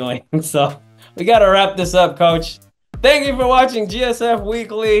in the ceiling. So we got to wrap this up, Coach. Thank you for watching GSF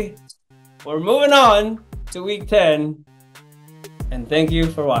Weekly. We're moving on to week 10. And thank you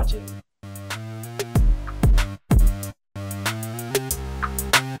for watching.